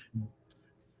 Okay. Absolutely.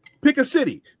 Pick a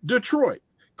city: Detroit,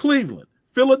 Cleveland,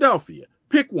 Philadelphia,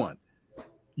 pick one.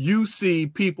 You see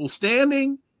people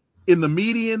standing in the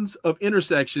medians of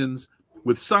intersections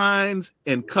with signs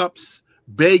and cups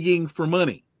begging for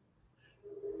money.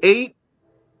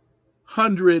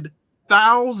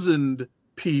 800,000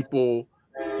 people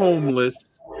homeless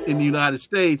in the United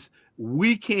States.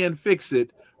 We can't fix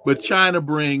it, but China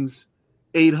brings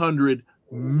 800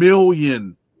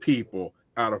 million people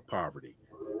out of poverty.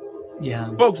 Yeah.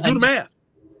 Folks, do the math.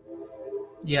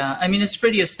 Yeah, I mean, it's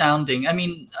pretty astounding. I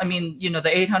mean, you know,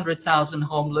 the 800,000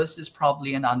 homeless is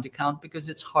probably an undercount because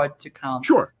it's hard to count.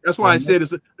 Sure. That's why I said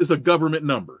it's a government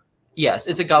number. Yes,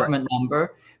 it's a government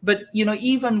number. But, you know,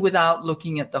 even without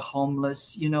looking at the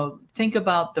homeless, you know, think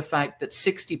about the fact that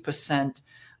 60%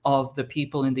 of the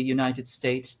people in the United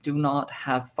States do not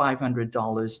have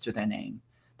 $500 to their name.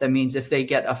 That means if they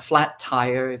get a flat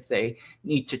tire, if they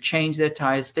need to change their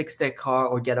tires, fix their car,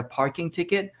 or get a parking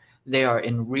ticket, they are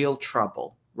in real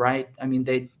trouble, right? I mean,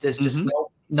 there's just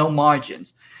no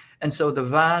margins. And so the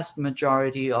vast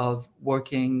majority of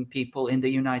working people in the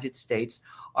United States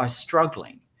are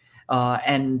struggling,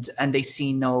 and they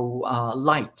see no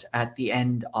light at the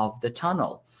end of the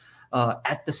tunnel.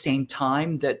 At the same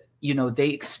time that, you know, they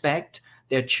expect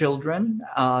their children,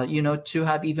 you know, to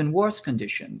have even worse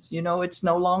conditions. You know, it's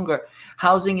no longer,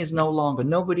 housing is no longer,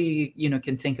 nobody, you know,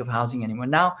 can think of housing anymore.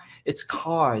 Now it's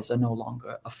cars are no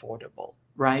longer affordable,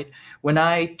 right? When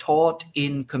I taught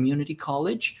in community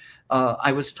college,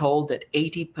 I was told that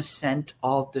 80%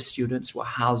 of the students were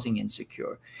housing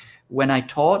insecure. When I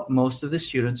taught, most of the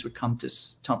students would come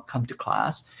to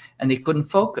class and they couldn't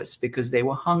focus because they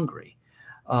were hungry.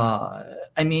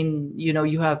 I mean, you know,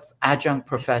 you have adjunct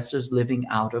professors living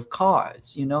out of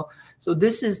cars, you know. So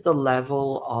this is the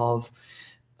level of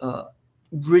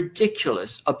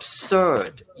ridiculous,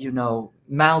 absurd, you know,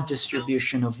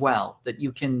 maldistribution of wealth, that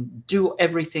you can do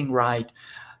everything right,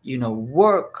 you know,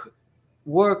 work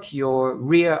your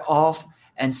rear off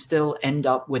and still end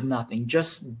up with nothing,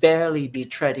 just barely be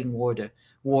treading water,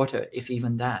 if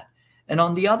even that. And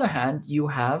on the other hand, you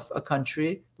have a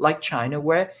country like China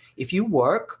where if you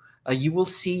work, you will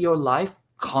see your life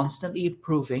constantly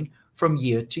improving from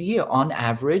year to year. On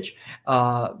average,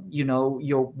 you know,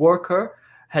 your worker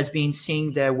has been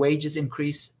seeing their wages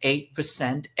increase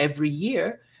 8% every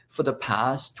year for the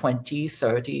past 20,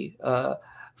 30,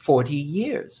 40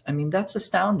 years. I mean, that's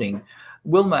astounding.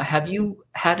 Wilmer, have you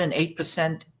had an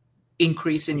 8%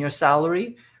 increase in your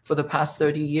salary for the past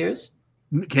 30 years?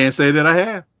 Can't say that I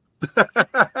have. You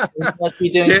must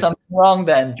be doing something wrong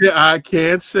then. Yeah, I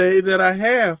can't say that I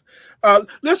have.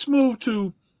 Let's move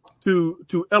to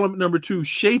element number 2,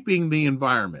 shaping the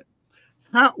environment.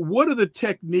 What are the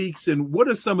techniques and what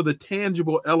are some of the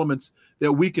tangible elements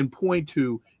that we can point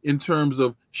to in terms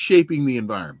of shaping the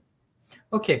environment?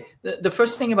 Okay, the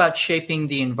first thing about shaping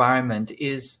the environment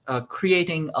is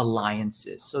creating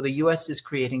alliances. So the U.S. is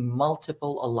creating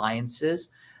multiple alliances.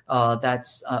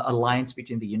 That's alliance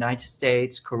between the United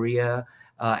States, Korea,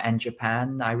 and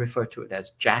Japan. I refer to it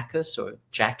as JACUS or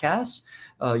Jackass.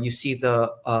 You see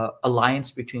the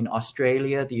alliance between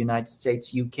Australia, the United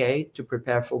States, UK to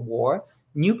prepare for war.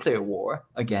 nuclear war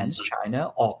against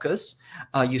China, AUKUS.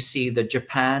 You see the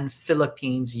Japan,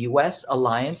 Philippines, US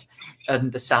alliance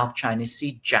and the South China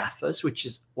Sea, JAFAS, which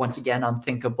is once again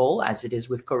unthinkable, as it is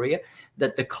with Korea,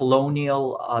 that the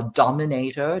colonial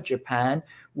dominator, Japan,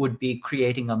 would be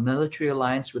creating a military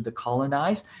alliance with the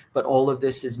colonized, but all of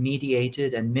this is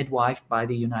mediated and midwifed by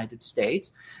the United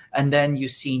States. And then you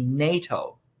see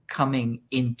NATO coming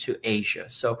into Asia.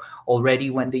 So already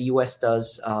when the US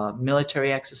does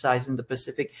military exercise in the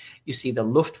Pacific, you see the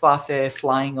Luftwaffe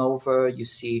flying over, you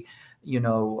see,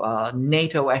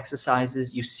 NATO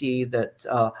exercises, you see that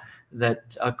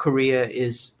Korea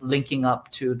is linking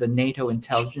up to the NATO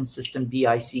intelligence system,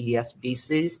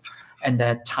 BICES, and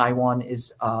that Taiwan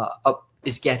is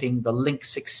getting the Link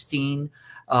 16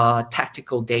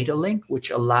 tactical data link,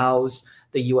 which allows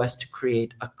the US to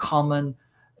create a common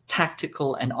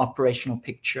tactical and operational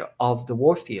picture of the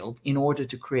warfield in order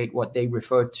to create what they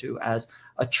refer to as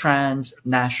a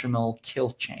transnational kill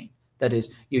chain. That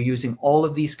is, you're using all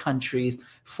of these countries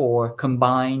for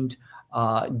combined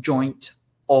joint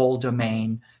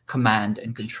all-domain command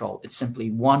and control. It's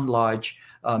simply one large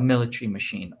military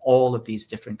machine, all of these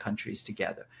different countries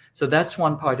together. So that's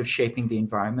one part of shaping the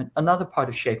environment. Another part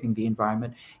of shaping the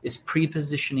environment is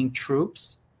pre-positioning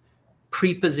troops,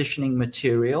 pre-positioning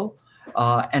material,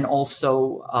 and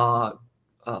also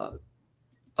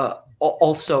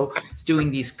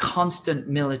doing these constant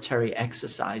military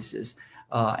exercises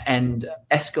and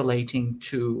escalating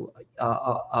to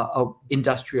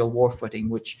industrial war footing,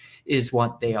 which is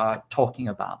what they are talking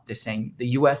about. They're saying the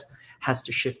US has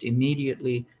to shift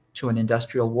immediately to an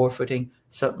industrial war footing.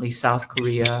 Certainly South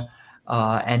Korea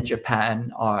and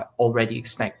Japan are already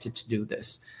expected to do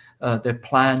this. There are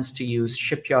plans to use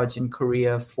shipyards in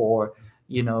Korea for,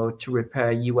 to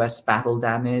repair US battle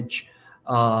damage,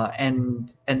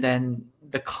 and then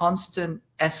the constant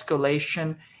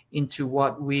escalation into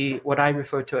what I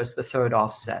refer to as the third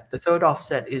offset. The third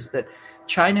offset is that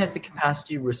China has the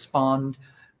capacity to respond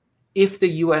if the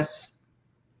US,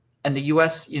 and the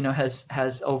US,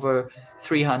 has over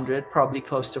 300, probably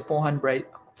close to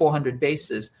 400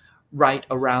 bases right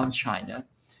around China.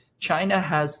 China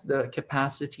has the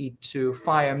capacity to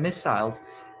fire missiles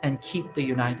and keep the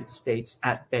United States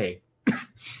at bay.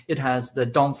 It has the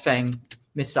Dongfeng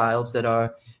missiles that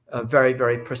are very,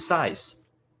 very precise.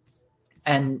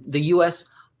 And the US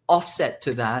offset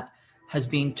to that has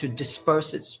been to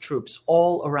disperse its troops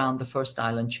all around the first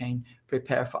island chain,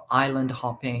 prepare for island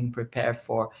hopping, prepare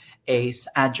for ACE,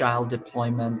 agile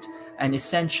deployment, and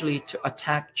essentially to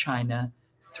attack China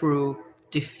through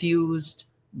diffused,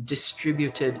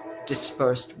 distributed,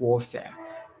 dispersed warfare.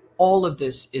 All of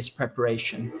this is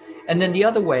preparation. And then the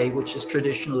other way, which is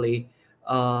traditionally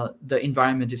the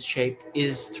environment is shaped,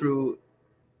 is through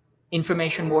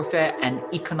information warfare and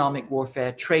economic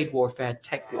warfare, trade warfare,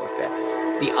 tech warfare.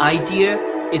 The idea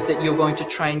is that you're going to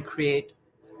try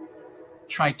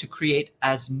to create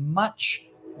as much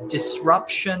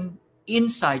disruption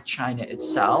inside China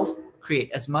itself,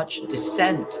 create as much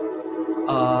dissent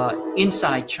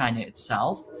inside China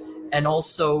itself, and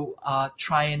also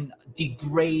try and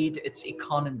degrade its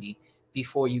economy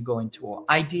before you go into war.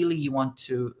 Ideally, you want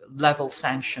to level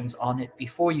sanctions on it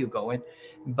before you go in,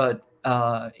 but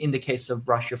in the case of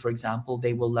Russia, for example,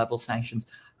 they will level sanctions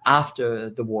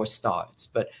after the war starts.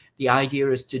 But the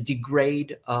idea is to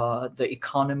degrade the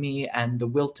economy and the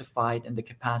will to fight and the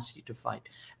capacity to fight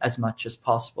as much as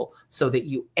possible so that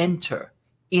you enter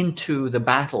into the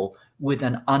battle with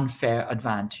an unfair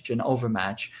advantage, an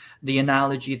overmatch. The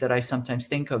analogy that I sometimes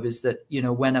think of is that,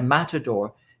 when a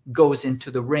matador goes into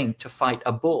the ring to fight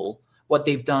a bull, what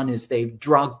they've done is they've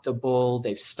drugged the bull,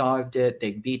 they've starved it,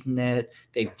 they've beaten it,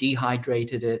 they've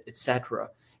dehydrated it, etc.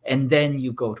 And then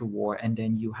you go to war, and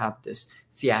then you have this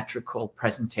theatrical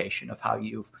presentation of how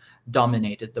you've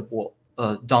dominated the bull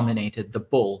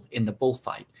in the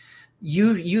bullfight.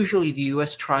 Usually the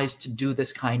US tries to do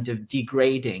this kind of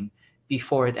degrading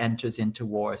before it enters into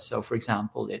war. So, for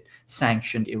example, it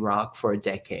sanctioned Iraq for a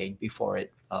decade before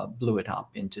it blew it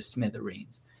up into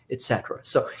smithereens, etc.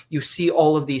 So you see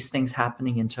all of these things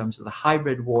happening in terms of the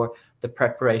hybrid war, the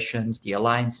preparations, the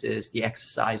alliances, the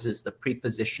exercises, the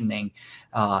pre-positioning,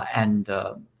 and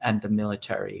the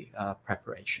military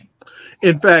preparation.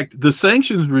 In fact, the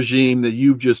sanctions regime that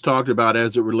you've just talked about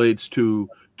as it relates to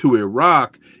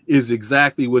Iraq is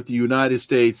exactly what the United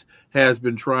States has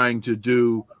been trying to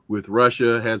do with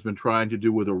Russia, has been trying to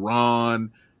do with Iran,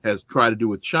 has tried to do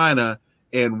with China,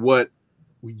 and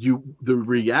the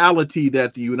reality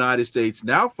that the United States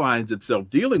now finds itself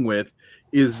dealing with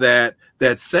is that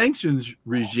sanctions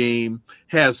regime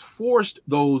has forced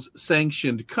those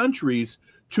sanctioned countries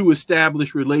to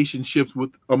establish relationships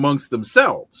amongst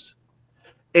themselves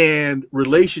and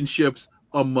relationships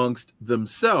amongst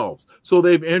themselves. So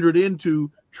they've entered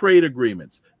into trade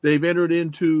agreements. They've entered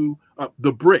into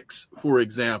the BRICS, for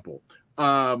example,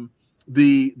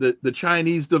 the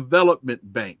Chinese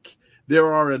Development Bank.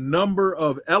 There are a number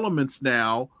of elements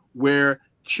now where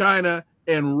China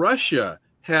and Russia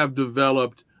have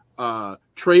developed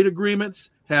trade agreements,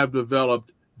 have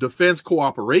developed defense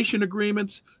cooperation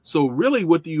agreements. So really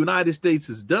what the United States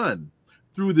has done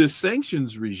through this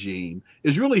sanctions regime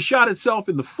is really shot itself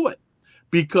in the foot,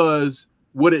 because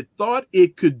what it thought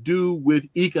it could do with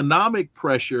economic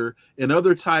pressure and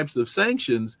other types of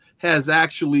sanctions has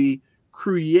actually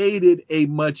created a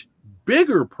much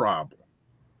bigger problem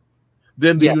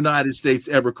than the United States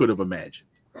ever could have imagined.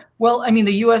 Well, I mean,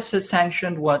 the U.S. has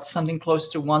sanctioned something close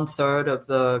to 1/3 of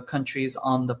the countries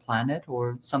on the planet,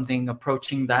 or something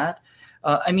approaching that.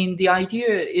 I mean, the idea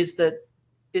is that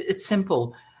it's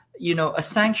simple. You know, a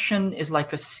sanction is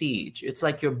like a siege. It's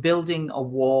like you're building a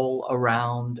wall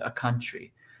around a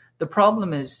country. The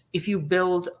problem is, if you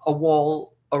build a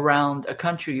wall around a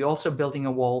country, you're also building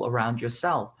a wall around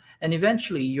yourself. And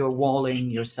eventually you're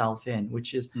walling yourself in,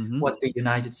 which is what the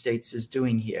United States is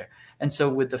doing here. And so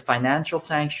with the financial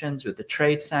sanctions, with the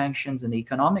trade sanctions and the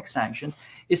economic sanctions,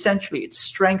 essentially it's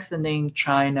strengthening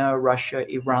China,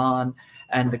 Russia, Iran,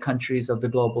 and the countries of the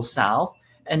global South,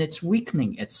 and it's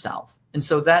weakening itself. And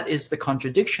so that is the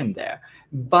contradiction there.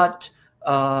 But,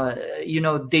 you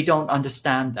know, they don't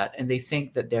understand that, and they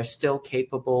think that they're still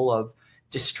capable of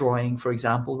destroying, for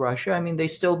example, Russia. I mean, they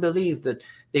still believe that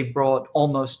they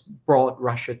almost brought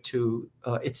Russia to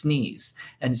its knees,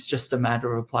 and it's just a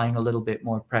matter of applying a little bit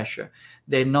more pressure.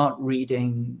 They're not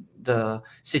reading the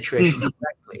situation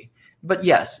correctly. But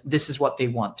yes, this is what they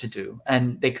want to do,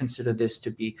 and they consider this to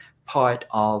be part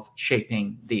of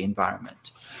shaping the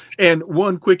environment. And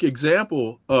one quick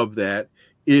example of that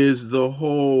is the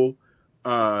whole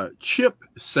chip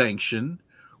sanction,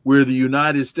 where the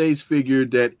United States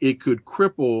figured that it could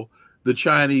cripple the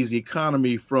Chinese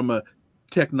economy from a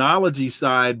technology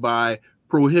side by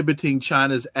prohibiting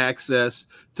China's access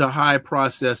to high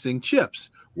processing chips.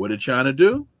 What did China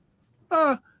do?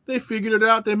 They figured it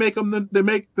out. They make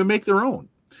their own,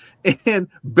 and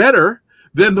better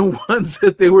than the ones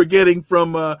that they were getting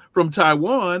from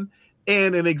Taiwan.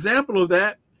 And an example of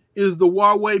that is the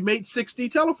Huawei Mate 60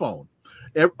 telephone.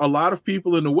 A lot of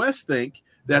people in the West think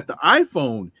that the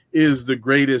iPhone is the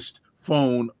greatest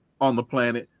phone on the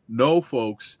planet. No,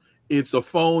 folks. It's a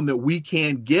phone that we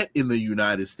can't get in the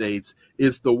United States.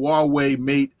 It's the Huawei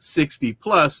Mate 60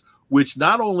 Plus, which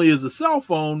not only is a cell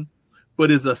phone,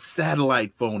 but is a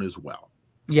satellite phone as well.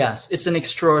 Yes, it's an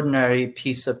extraordinary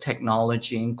piece of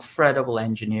technology, incredible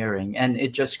engineering. And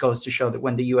it just goes to show that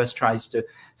when the US tries to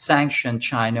sanction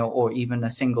China, or even a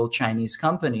single Chinese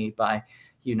company, by,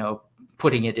 you know,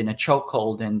 putting it in a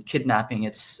chokehold and kidnapping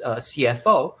its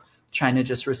CFO, China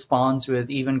just responds with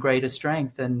even greater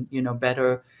strength and, you know,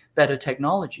 better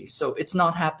technology. So it's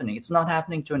not happening. It's not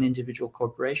happening to an individual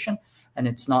corporation, and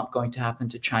it's not going to happen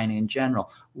to China in general,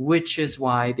 which is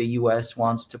why the US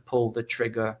wants to pull the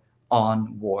trigger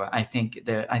on war. I think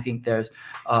there's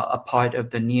a part of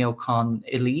the neocon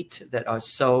elite that are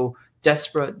so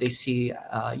desperate. They see,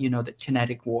 you know, that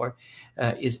kinetic war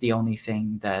is the only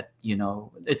thing that, you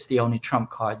know, it's the only trump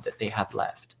card that they have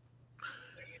left.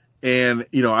 And,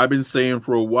 you know, I've been saying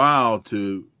for a while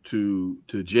to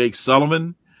Jake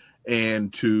Sullivan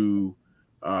and to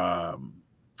the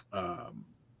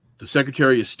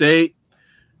Secretary of State,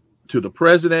 to the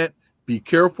President, be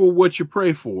careful what you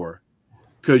pray for,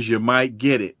 because you might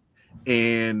get it.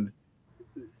 And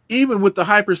even with the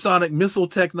hypersonic missile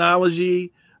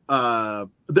technology, I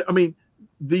want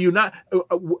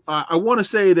to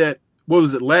say that, what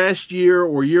was it, last year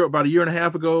or about a year and a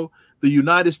half ago, the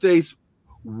United States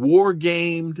war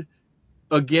gamed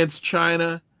against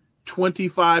China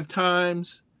 25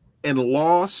 times and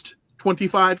lost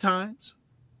 25 times.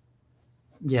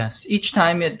 Yes, each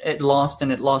time it lost,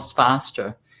 and it lost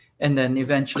faster. And then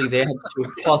eventually they had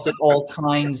to posit all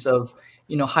kinds of,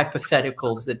 you know,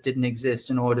 hypotheticals that didn't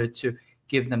exist in order to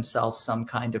give themselves some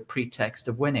kind of pretext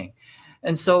of winning.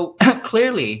 And so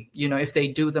clearly, you know, if they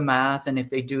do the math and if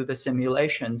they do the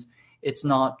simulations, it's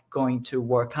not going to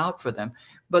work out for them.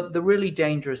 But the really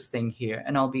dangerous thing here,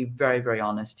 and I'll be very, very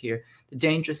honest here, the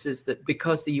dangerous is that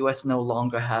because the US no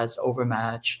longer has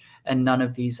overmatch and none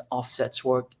of these offsets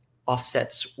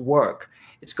work,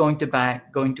 it's going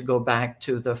to go back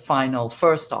to the final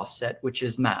first offset, which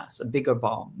is mass, a bigger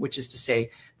bomb, which is to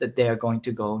say that they are going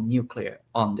to go nuclear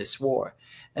on this war.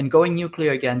 And going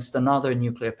nuclear against another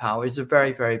nuclear power is a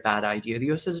very, very bad idea.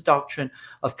 The US has a doctrine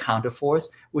of counterforce,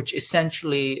 which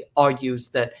essentially argues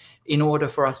that in order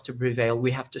for us to prevail,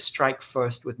 we have to strike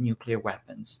first with nuclear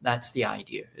weapons. That's the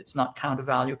idea. It's not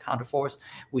countervalue, counterforce.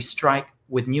 We strike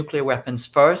with nuclear weapons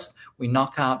first. We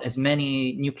knock out as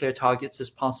many nuclear targets as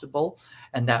possible.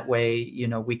 And that way, you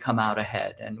know, we come out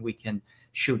ahead and we can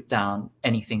shoot down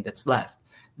anything that's left.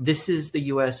 This is the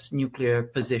US nuclear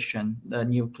position, the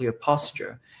nuclear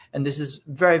posture. And this is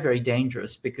very, very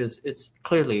dangerous because it's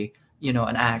clearly, you know,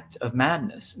 an act of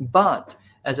madness. But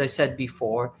as I said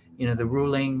before, you know, the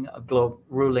ruling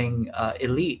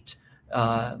elite,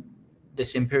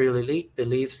 this imperial elite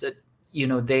believes that, you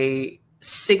know, they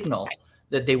signal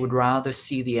that they would rather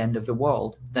see the end of the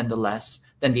world than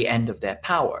the end of their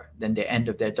power, than the end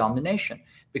of their domination.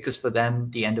 Because for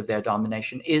them, the end of their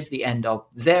domination is the end of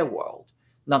their world.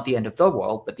 Not the end of the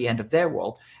world, but the end of their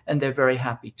world. And they're very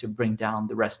happy to bring down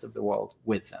the rest of the world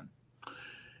with them.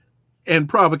 And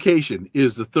provocation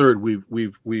is the third. We've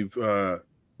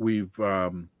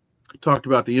talked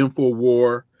about the info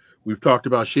war. We've talked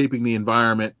about shaping the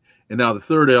environment. And now the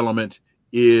third element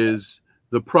is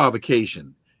the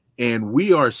provocation. And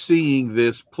we are seeing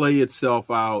this play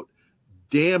itself out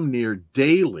damn near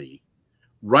daily,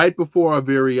 right before our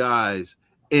very eyes.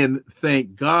 And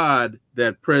thank God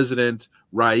that President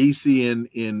Raisi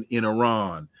in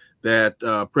Iran, that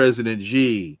President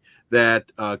Xi,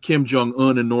 that Kim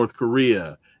Jong-un in North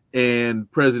Korea,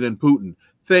 and President Putin.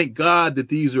 Thank God that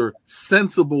these are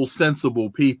sensible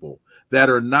people that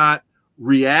are not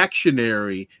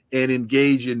reactionary and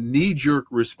engage in knee-jerk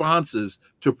responses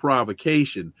to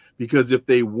provocation. Because if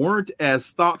they weren't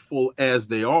as thoughtful as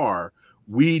they are,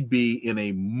 we'd be in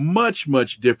a much,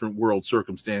 much different world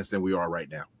circumstance than we are right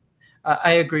now.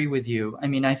 I agree with you. I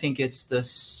mean, I think it's the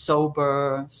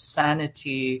sober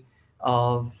sanity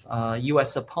of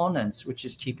U.S. opponents, which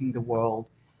is keeping the world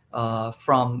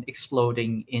from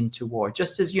exploding into war.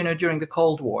 Just as, you know, during the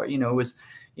Cold War, you know, it was,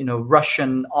 you know,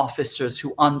 Russian officers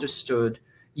who understood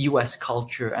U.S.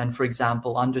 culture and, for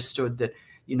example, understood that,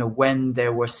 you know, when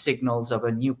there were signals of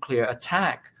a nuclear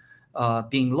attack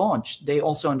being launched, they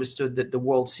also understood that the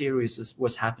World Series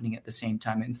was happening at the same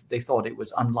time, and they thought it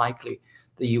was unlikely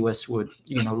the U.S. would,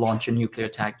 you know, launch a nuclear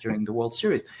attack during the World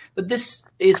Series. But this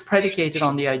is predicated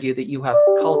on the idea that you have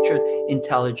cultured,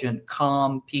 intelligent,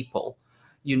 calm people,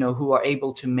 you know, who are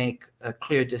able to make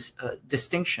clear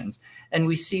distinctions. And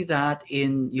we see that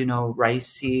in, you know,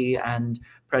 Raisi and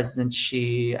President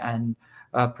Xi and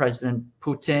President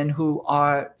Putin, who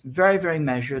are very, very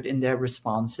measured in their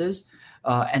responses.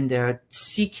 And they're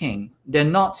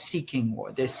not seeking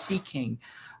war, they're seeking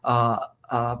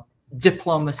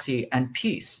diplomacy and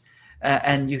peace.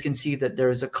 And you can see that there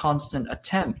is a constant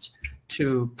attempt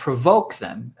to provoke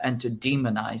them and to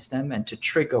demonize them and to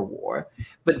trigger war.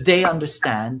 But they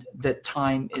understand that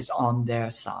time is on their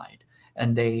side.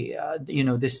 And they, you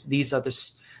know, these are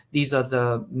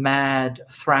the mad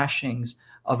thrashings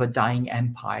of a dying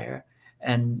empire.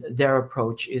 And their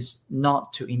approach is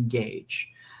not to engage.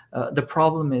 The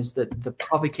problem is that the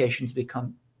provocations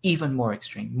become even more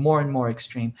extreme, more and more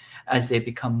extreme as they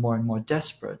become more and more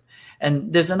desperate.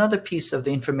 And there's another piece of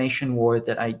the information war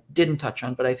that I didn't touch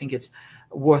on, but I think it's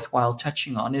worthwhile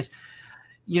touching on is,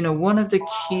 you know, one of the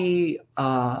key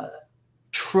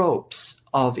tropes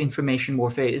of information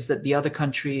warfare is that the other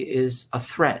country is a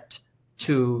threat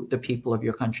to the people of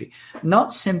your country.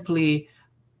 Not simply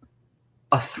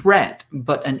a threat,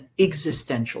 but an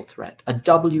existential threat, a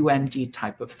WMD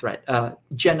type of threat, a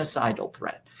genocidal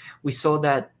threat. We saw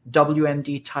that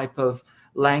WMD type of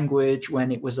language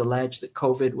when it was alleged that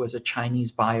COVID was a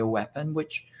Chinese bioweapon,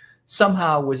 which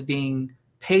somehow was being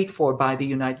paid for by the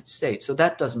United States. So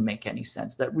that doesn't make any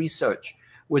sense. That research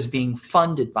was being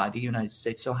funded by the United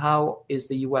States. So how is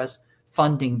the US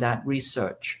funding that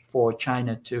research for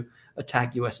China to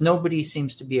attack US? Nobody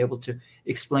seems to be able to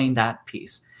explain that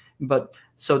piece. But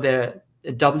so there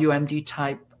are WMD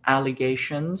type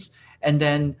allegations, and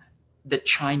then that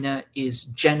China is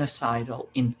genocidal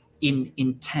in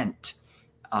intent.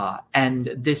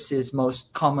 And this is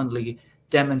most commonly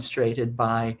demonstrated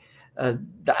by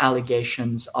the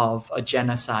allegations of a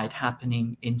genocide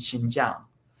happening in Xinjiang.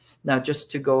 Now,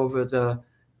 just to go over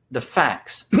the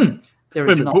facts, there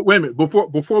is wait a minute.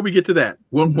 Before we get to that,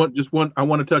 I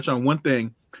want to touch on one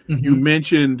thing. You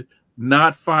mentioned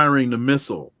not firing the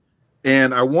missile.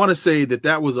 And I want to say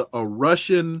that was a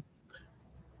Russian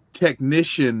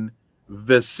technician,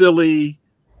 Vasily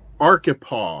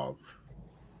Arkhipov,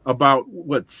 about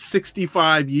what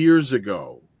 65 years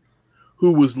ago,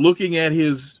 who was looking at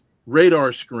his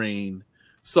radar screen,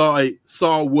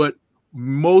 saw what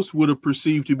most would have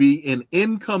perceived to be an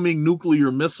incoming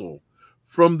nuclear missile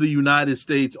from the United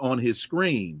States on his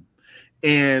screen.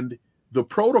 And the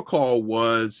protocol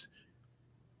was,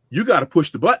 you got to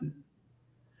push the button.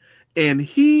 And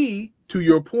he, to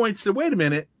your point, said, wait a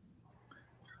minute,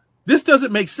 this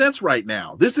doesn't make sense right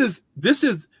now. This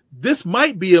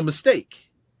might be a mistake.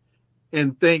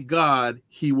 And thank God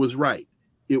he was right.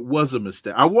 It was a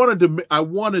mistake. I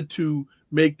wanted to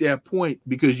make that point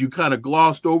because you kind of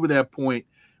glossed over that point,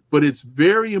 but it's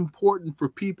very important for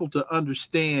people to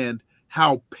understand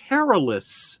how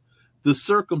perilous the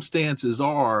circumstances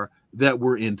are that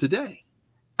we're in today.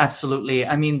 Absolutely.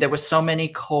 I mean, there were so many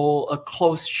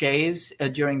close shaves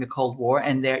during the Cold War,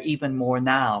 and there are even more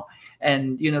now.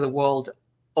 And, you know, the world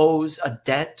owes a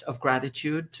debt of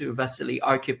gratitude to Vasily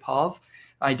Arkhipov.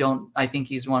 I think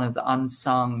he's one of the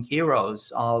unsung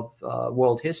heroes of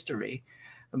world history.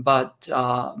 But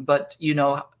you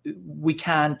know, we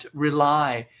can't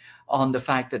rely on the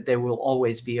fact that there will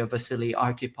always be a Vasily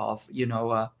Arkhipov, you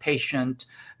know, a patient,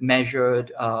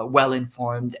 measured,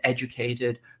 well-informed,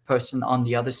 educated person on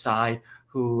the other side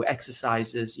who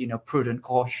exercises, you know, prudent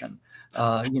caution.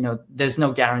 You know, there's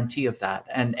no guarantee of that.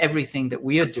 And everything that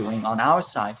we are doing on our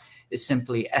side is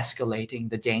simply escalating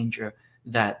the danger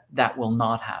that will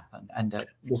not happen and that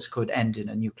this could end in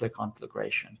a nuclear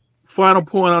conflagration. Final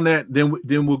point on that,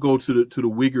 then we'll go to the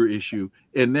Uyghur issue,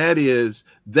 and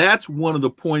that's one of the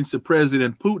points that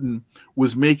President Putin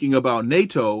was making about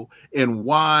NATO and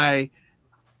why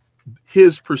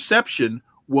his perception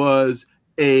was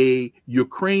a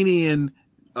Ukraine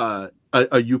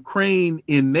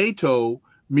in NATO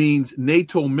means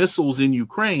NATO missiles in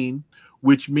Ukraine,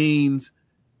 which means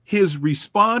his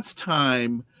response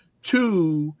time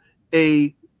to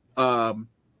a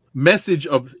message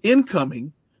of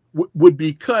incoming would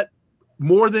be cut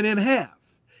more than in half.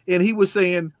 And he was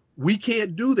saying, we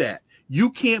can't do that. You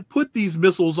can't put these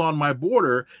missiles on my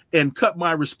border and cut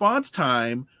my response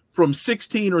time from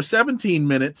 16 or 17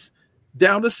 minutes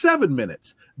down to 7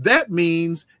 minutes. That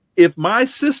means if my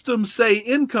systems say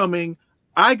incoming,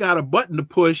 I got a button to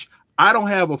push. I don't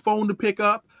have a phone to pick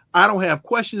up. I don't have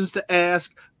questions to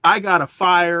ask. I got to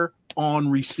fire on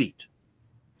receipt.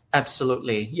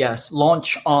 Absolutely. Yes.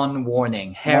 Launch on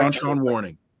warning. Launch on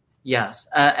warning. Yes.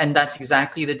 And that's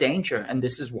exactly the danger. And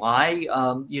this is why,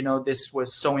 you know, this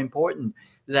was so important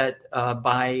that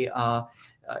by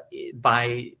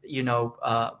you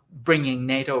know, bringing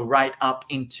NATO right up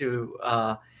into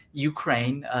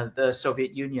Ukraine, the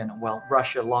Soviet Union, well,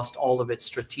 Russia lost all of its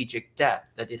strategic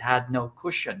depth, that it had no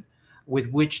cushion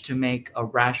with which to make a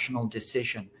rational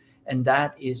decision. And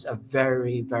that is a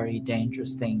very, very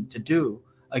dangerous thing to do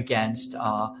against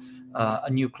a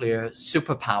nuclear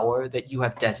superpower that you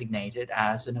have designated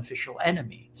as an official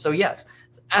enemy. So yes,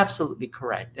 it's absolutely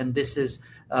correct. And this is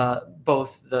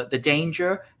both the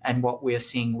danger and what we are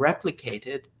seeing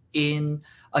replicated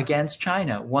against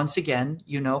China. Once again,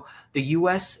 you know, the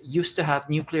US used to have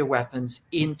nuclear weapons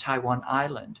in Taiwan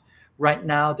Island. Right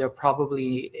now, they're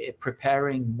probably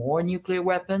preparing more nuclear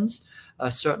weapons.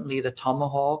 Certainly the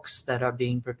Tomahawks that are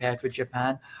being prepared for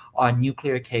Japan are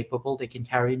nuclear capable. They can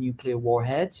carry nuclear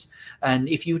warheads. And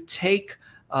if you take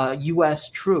US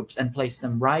troops and place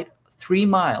them right 3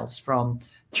 miles from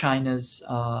China's,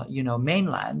 you know,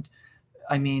 mainland,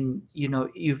 I mean, you know,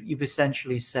 you've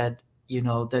essentially said, you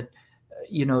know, that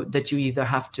you either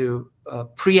have to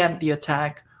preempt the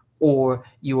attack or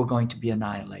you are going to be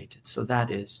annihilated. So that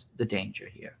is the danger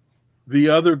here. The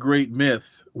other great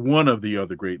myth, one of the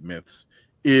other great myths,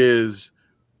 is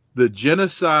the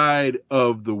genocide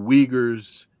of the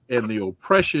Uyghurs and the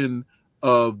oppression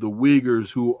of the Uyghurs,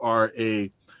 who are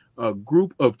a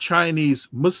group of Chinese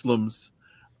Muslims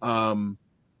in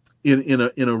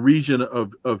a region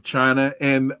of China.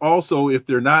 And also, if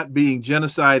they're not being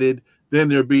genocided, then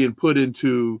they're being put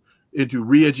into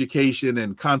re-education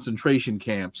and concentration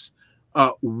camps.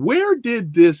 Where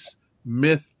did this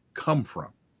myth come from?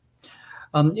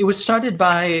 It was started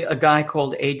by a guy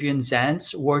called Adrian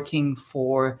Zantz, working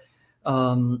for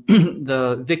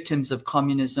the Victims of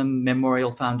Communism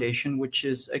Memorial Foundation, which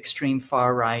is extreme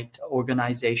far-right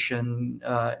organization,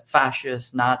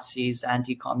 fascists, Nazis,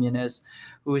 anti-communists,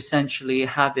 who essentially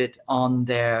have it on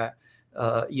their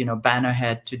you know,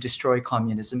 bannerhead to destroy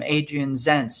communism. Adrian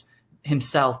Zantz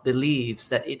himself believes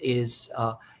that it is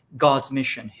God's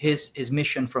mission, his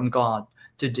mission from God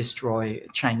to destroy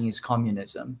Chinese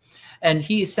communism. And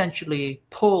he essentially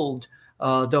pulled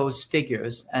those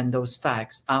figures and those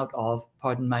facts out of,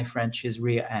 pardon my French, his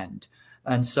rear end.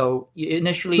 And so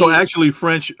initially, so actually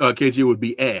French KG would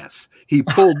be ass. He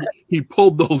pulled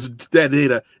those that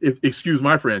data, if excuse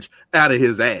my French, out of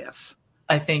his ass.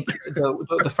 I think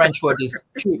the French word is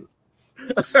 "cul"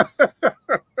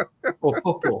 or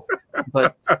 "popo,"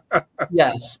 but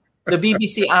yes. The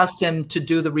BBC asked him to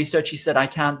do the research. He said, I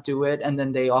can't do it. And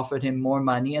then they offered him more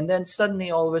money. And then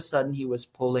suddenly, all of a sudden, he was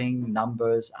pulling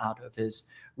numbers out of his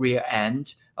rear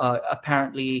end.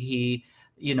 Apparently,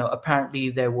 apparently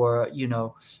there were,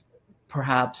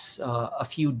 perhaps a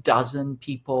few dozen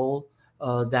people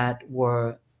that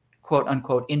were, quote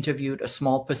unquote, interviewed. A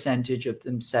small percentage of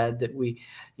them said that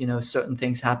certain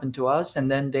things happened to us. And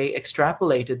then they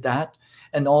extrapolated that.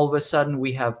 And all of a sudden,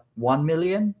 we have 1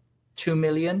 million, 2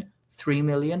 million, 3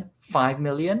 million, 5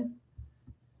 million,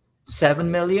 7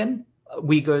 million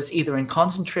Uyghurs either in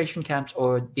concentration camps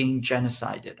or being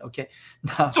genocided. Okay.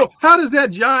 Now, so how does that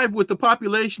jive with the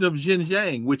population of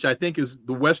Xinjiang, which I think is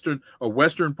the western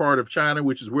part of China,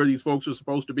 which is where these folks are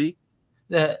supposed to be?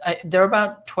 There are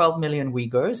about 12 million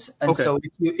Uyghurs. And so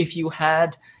if you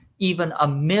had even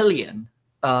 1 million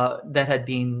that had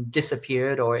been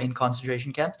disappeared or in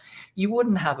concentration camps, you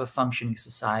wouldn't have a functioning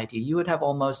society. You would have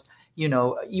almost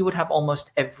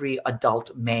every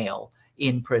adult male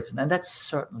in prison. And that's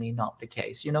certainly not the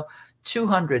case.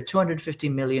 250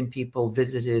 million people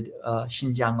visited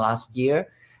Xinjiang last year,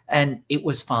 and it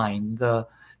was fine. The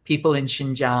people in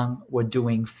Xinjiang were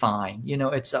doing fine.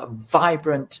 It's a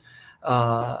vibrant,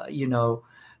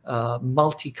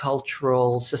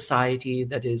 multicultural society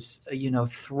that is,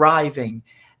 thriving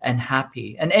and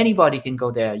happy. And anybody can go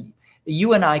there.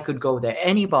 You and I could go there.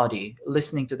 Anybody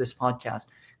listening to this podcast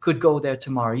could go there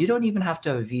tomorrow. You don't even have to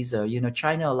have a visa.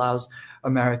 China allows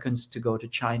Americans to go to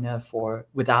China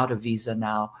without a visa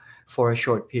now for a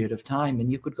short period of time.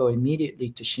 And you could go immediately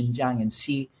to Xinjiang and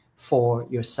see for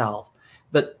yourself.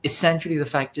 But essentially, the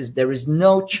fact is there is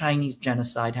no Chinese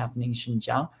genocide happening in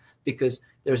Xinjiang because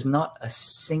there's not a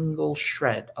single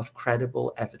shred of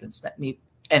credible evidence. Let me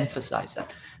emphasize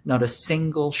that. Not a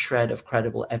single shred of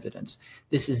credible evidence.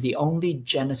 This is the only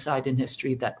genocide in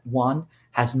history that, one,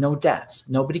 has no deaths.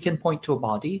 Nobody can point to a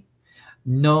body.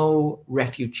 No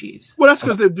refugees. Well, that's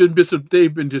because they've been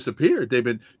disappeared. They've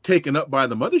been taken up by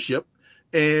the mothership,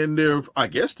 and I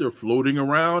guess they're floating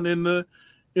around in the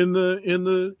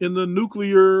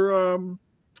nuclear.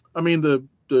 What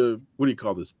do you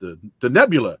call this? The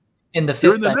nebula. In the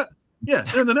fifth.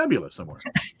 They're in the nebula somewhere.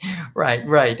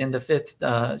 Right. In the fifth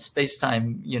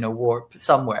space-time, warp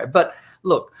somewhere. But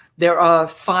look, there are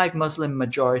 5 Muslim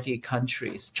majority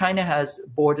countries. China has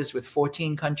borders with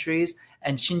 14 countries,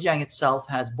 and Xinjiang itself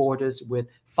has borders with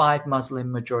 5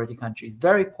 Muslim majority countries,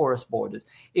 very porous borders.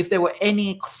 If there were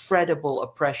any credible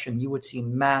oppression, you would see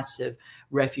massive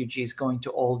refugees going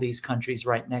to all these countries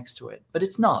right next to it. But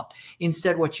it's not.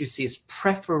 Instead, what you see is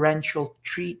preferential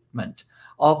treatment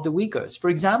of the Uyghurs. For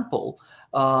example,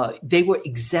 they were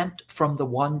exempt from the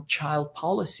one-child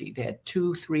policy. They had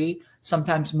 2, 3,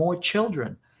 sometimes more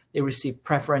children. They received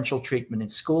preferential treatment in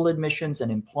school admissions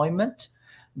and employment.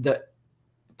 The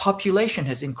population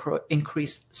has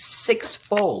increased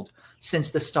 6-fold since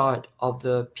the start of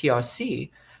the PRC,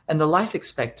 and the life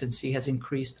expectancy has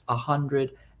increased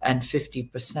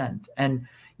 150%. And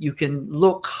you can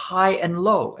look high and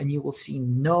low, and you will see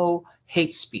no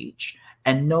hate speech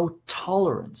and no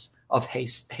tolerance of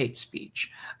hate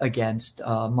speech against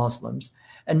Muslims,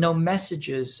 and no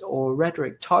messages or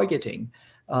rhetoric targeting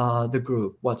the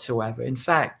group whatsoever. In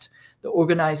fact, the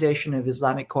Organization of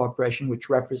Islamic Cooperation,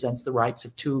 which represents the rights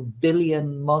of 2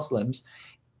 billion Muslims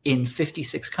in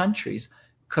 56 countries,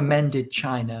 commended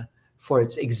China for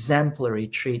its exemplary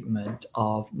treatment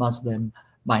of Muslim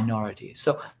minorities.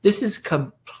 So this is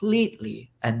completely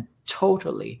and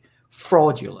totally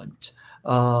fraudulent.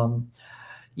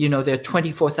 There are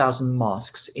 24,000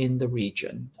 mosques in the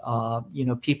region.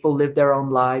 People live their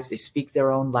own lives. They speak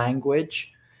their own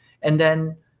language. And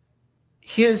then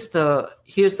here's the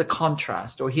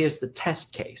contrast, or here's the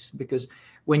test case, because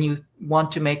when you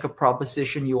want to make a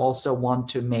proposition, you also want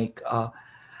to make a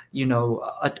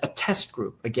test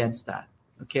group against that.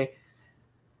 Okay.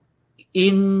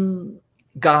 In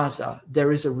Gaza,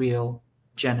 there is a real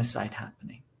genocide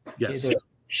happening. Okay? Yes. There's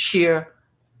sheer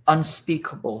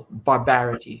unspeakable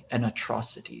barbarity and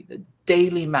atrocity, the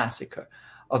daily massacre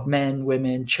of men,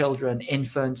 women, children,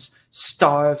 infants,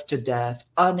 starved to death,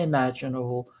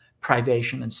 unimaginable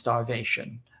privation and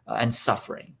starvation and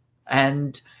suffering.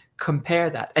 And compare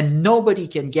that. And nobody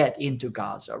can get into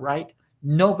Gaza, right?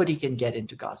 Nobody can get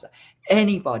into Gaza.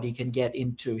 Anybody can get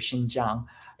into Xinjiang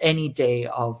any day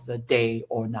of the day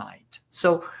or night.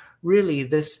 So really,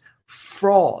 this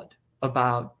fraud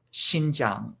about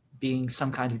Xinjiang being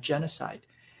some kind of genocide.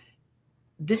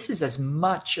 This is as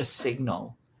much a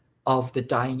signal of the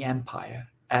dying empire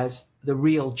as the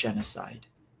real genocide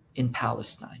in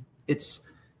Palestine. It's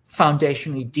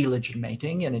foundationally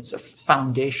delegitimating, and it's a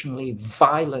foundationally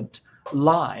violent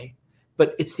lie,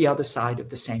 but it's the other side of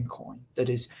the same coin. That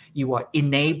is, you are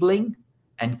enabling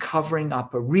and covering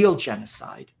up a real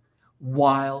genocide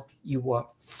while you are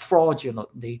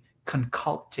fraudulently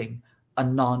concocting a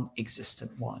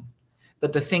non-existent one.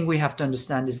 But the thing we have to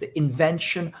understand is the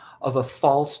invention of a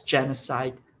false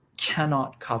genocide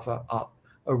cannot cover up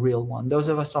a real one. Those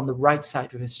of us on the right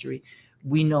side of history,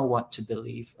 we know what to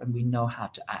believe, and we know how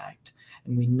to act,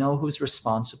 and we know who's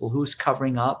responsible, who's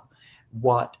covering up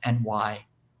what and why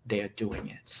they are doing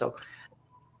it. So,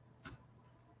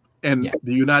 and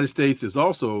the United States is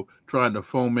also trying to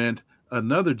foment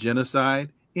another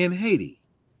genocide in Haiti.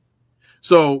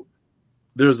 So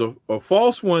there's a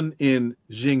false one in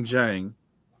Xinjiang,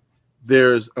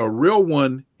 there's a real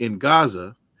one in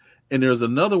Gaza, and there's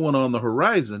another one on the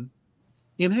horizon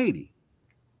in Haiti.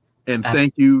 And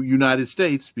thank you, United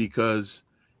States, because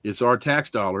it's our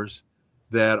tax dollars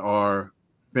that are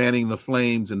fanning the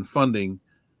flames and funding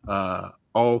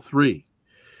all three.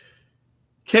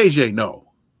 KJ,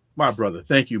 no, my brother,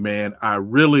 thank you, man. I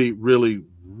really, really,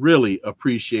 really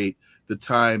appreciate the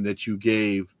time that you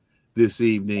gave this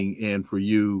evening, and for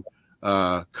you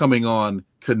coming on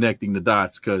Connecting the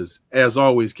Dots, because as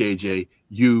always, KJ,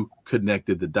 you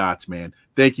connected the dots, man.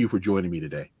 Thank you for joining me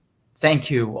today.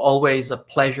 Thank you. Always a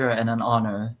pleasure and an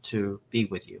honor to be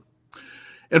with you.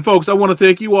 And folks, I want to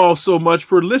thank you all so much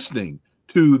for listening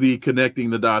to the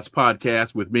Connecting the Dots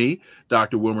podcast with me,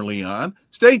 Dr. Wilmer Leon.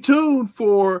 Stay tuned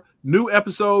for new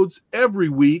episodes every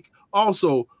week.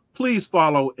 Also, please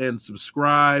follow and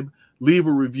subscribe, leave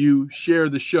a review, share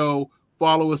the show,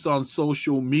 follow us on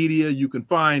social media. You can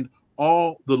find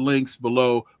all the links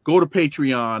below. Go to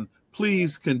Patreon.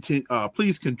 Please contribute.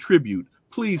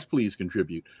 Please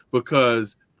contribute,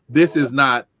 because this is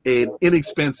not an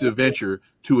inexpensive venture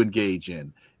to engage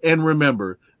in. And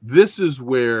remember, this is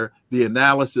where the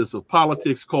analysis of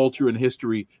politics, culture, and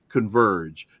history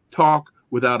converge. Talk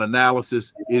without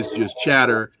analysis is just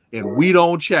chatter, and we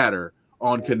don't chatter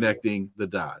on Connecting the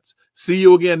Dots. See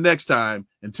you again next time.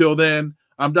 Until then,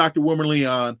 I'm Dr. Wilmer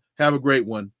Leon. Have a great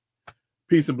one.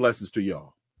 Peace and blessings to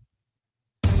y'all.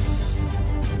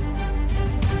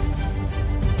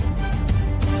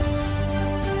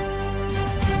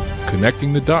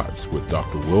 Connecting the Dots with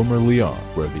Dr. Wilmer Leon,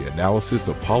 where the analysis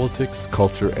of politics,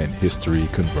 culture, and history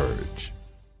converge.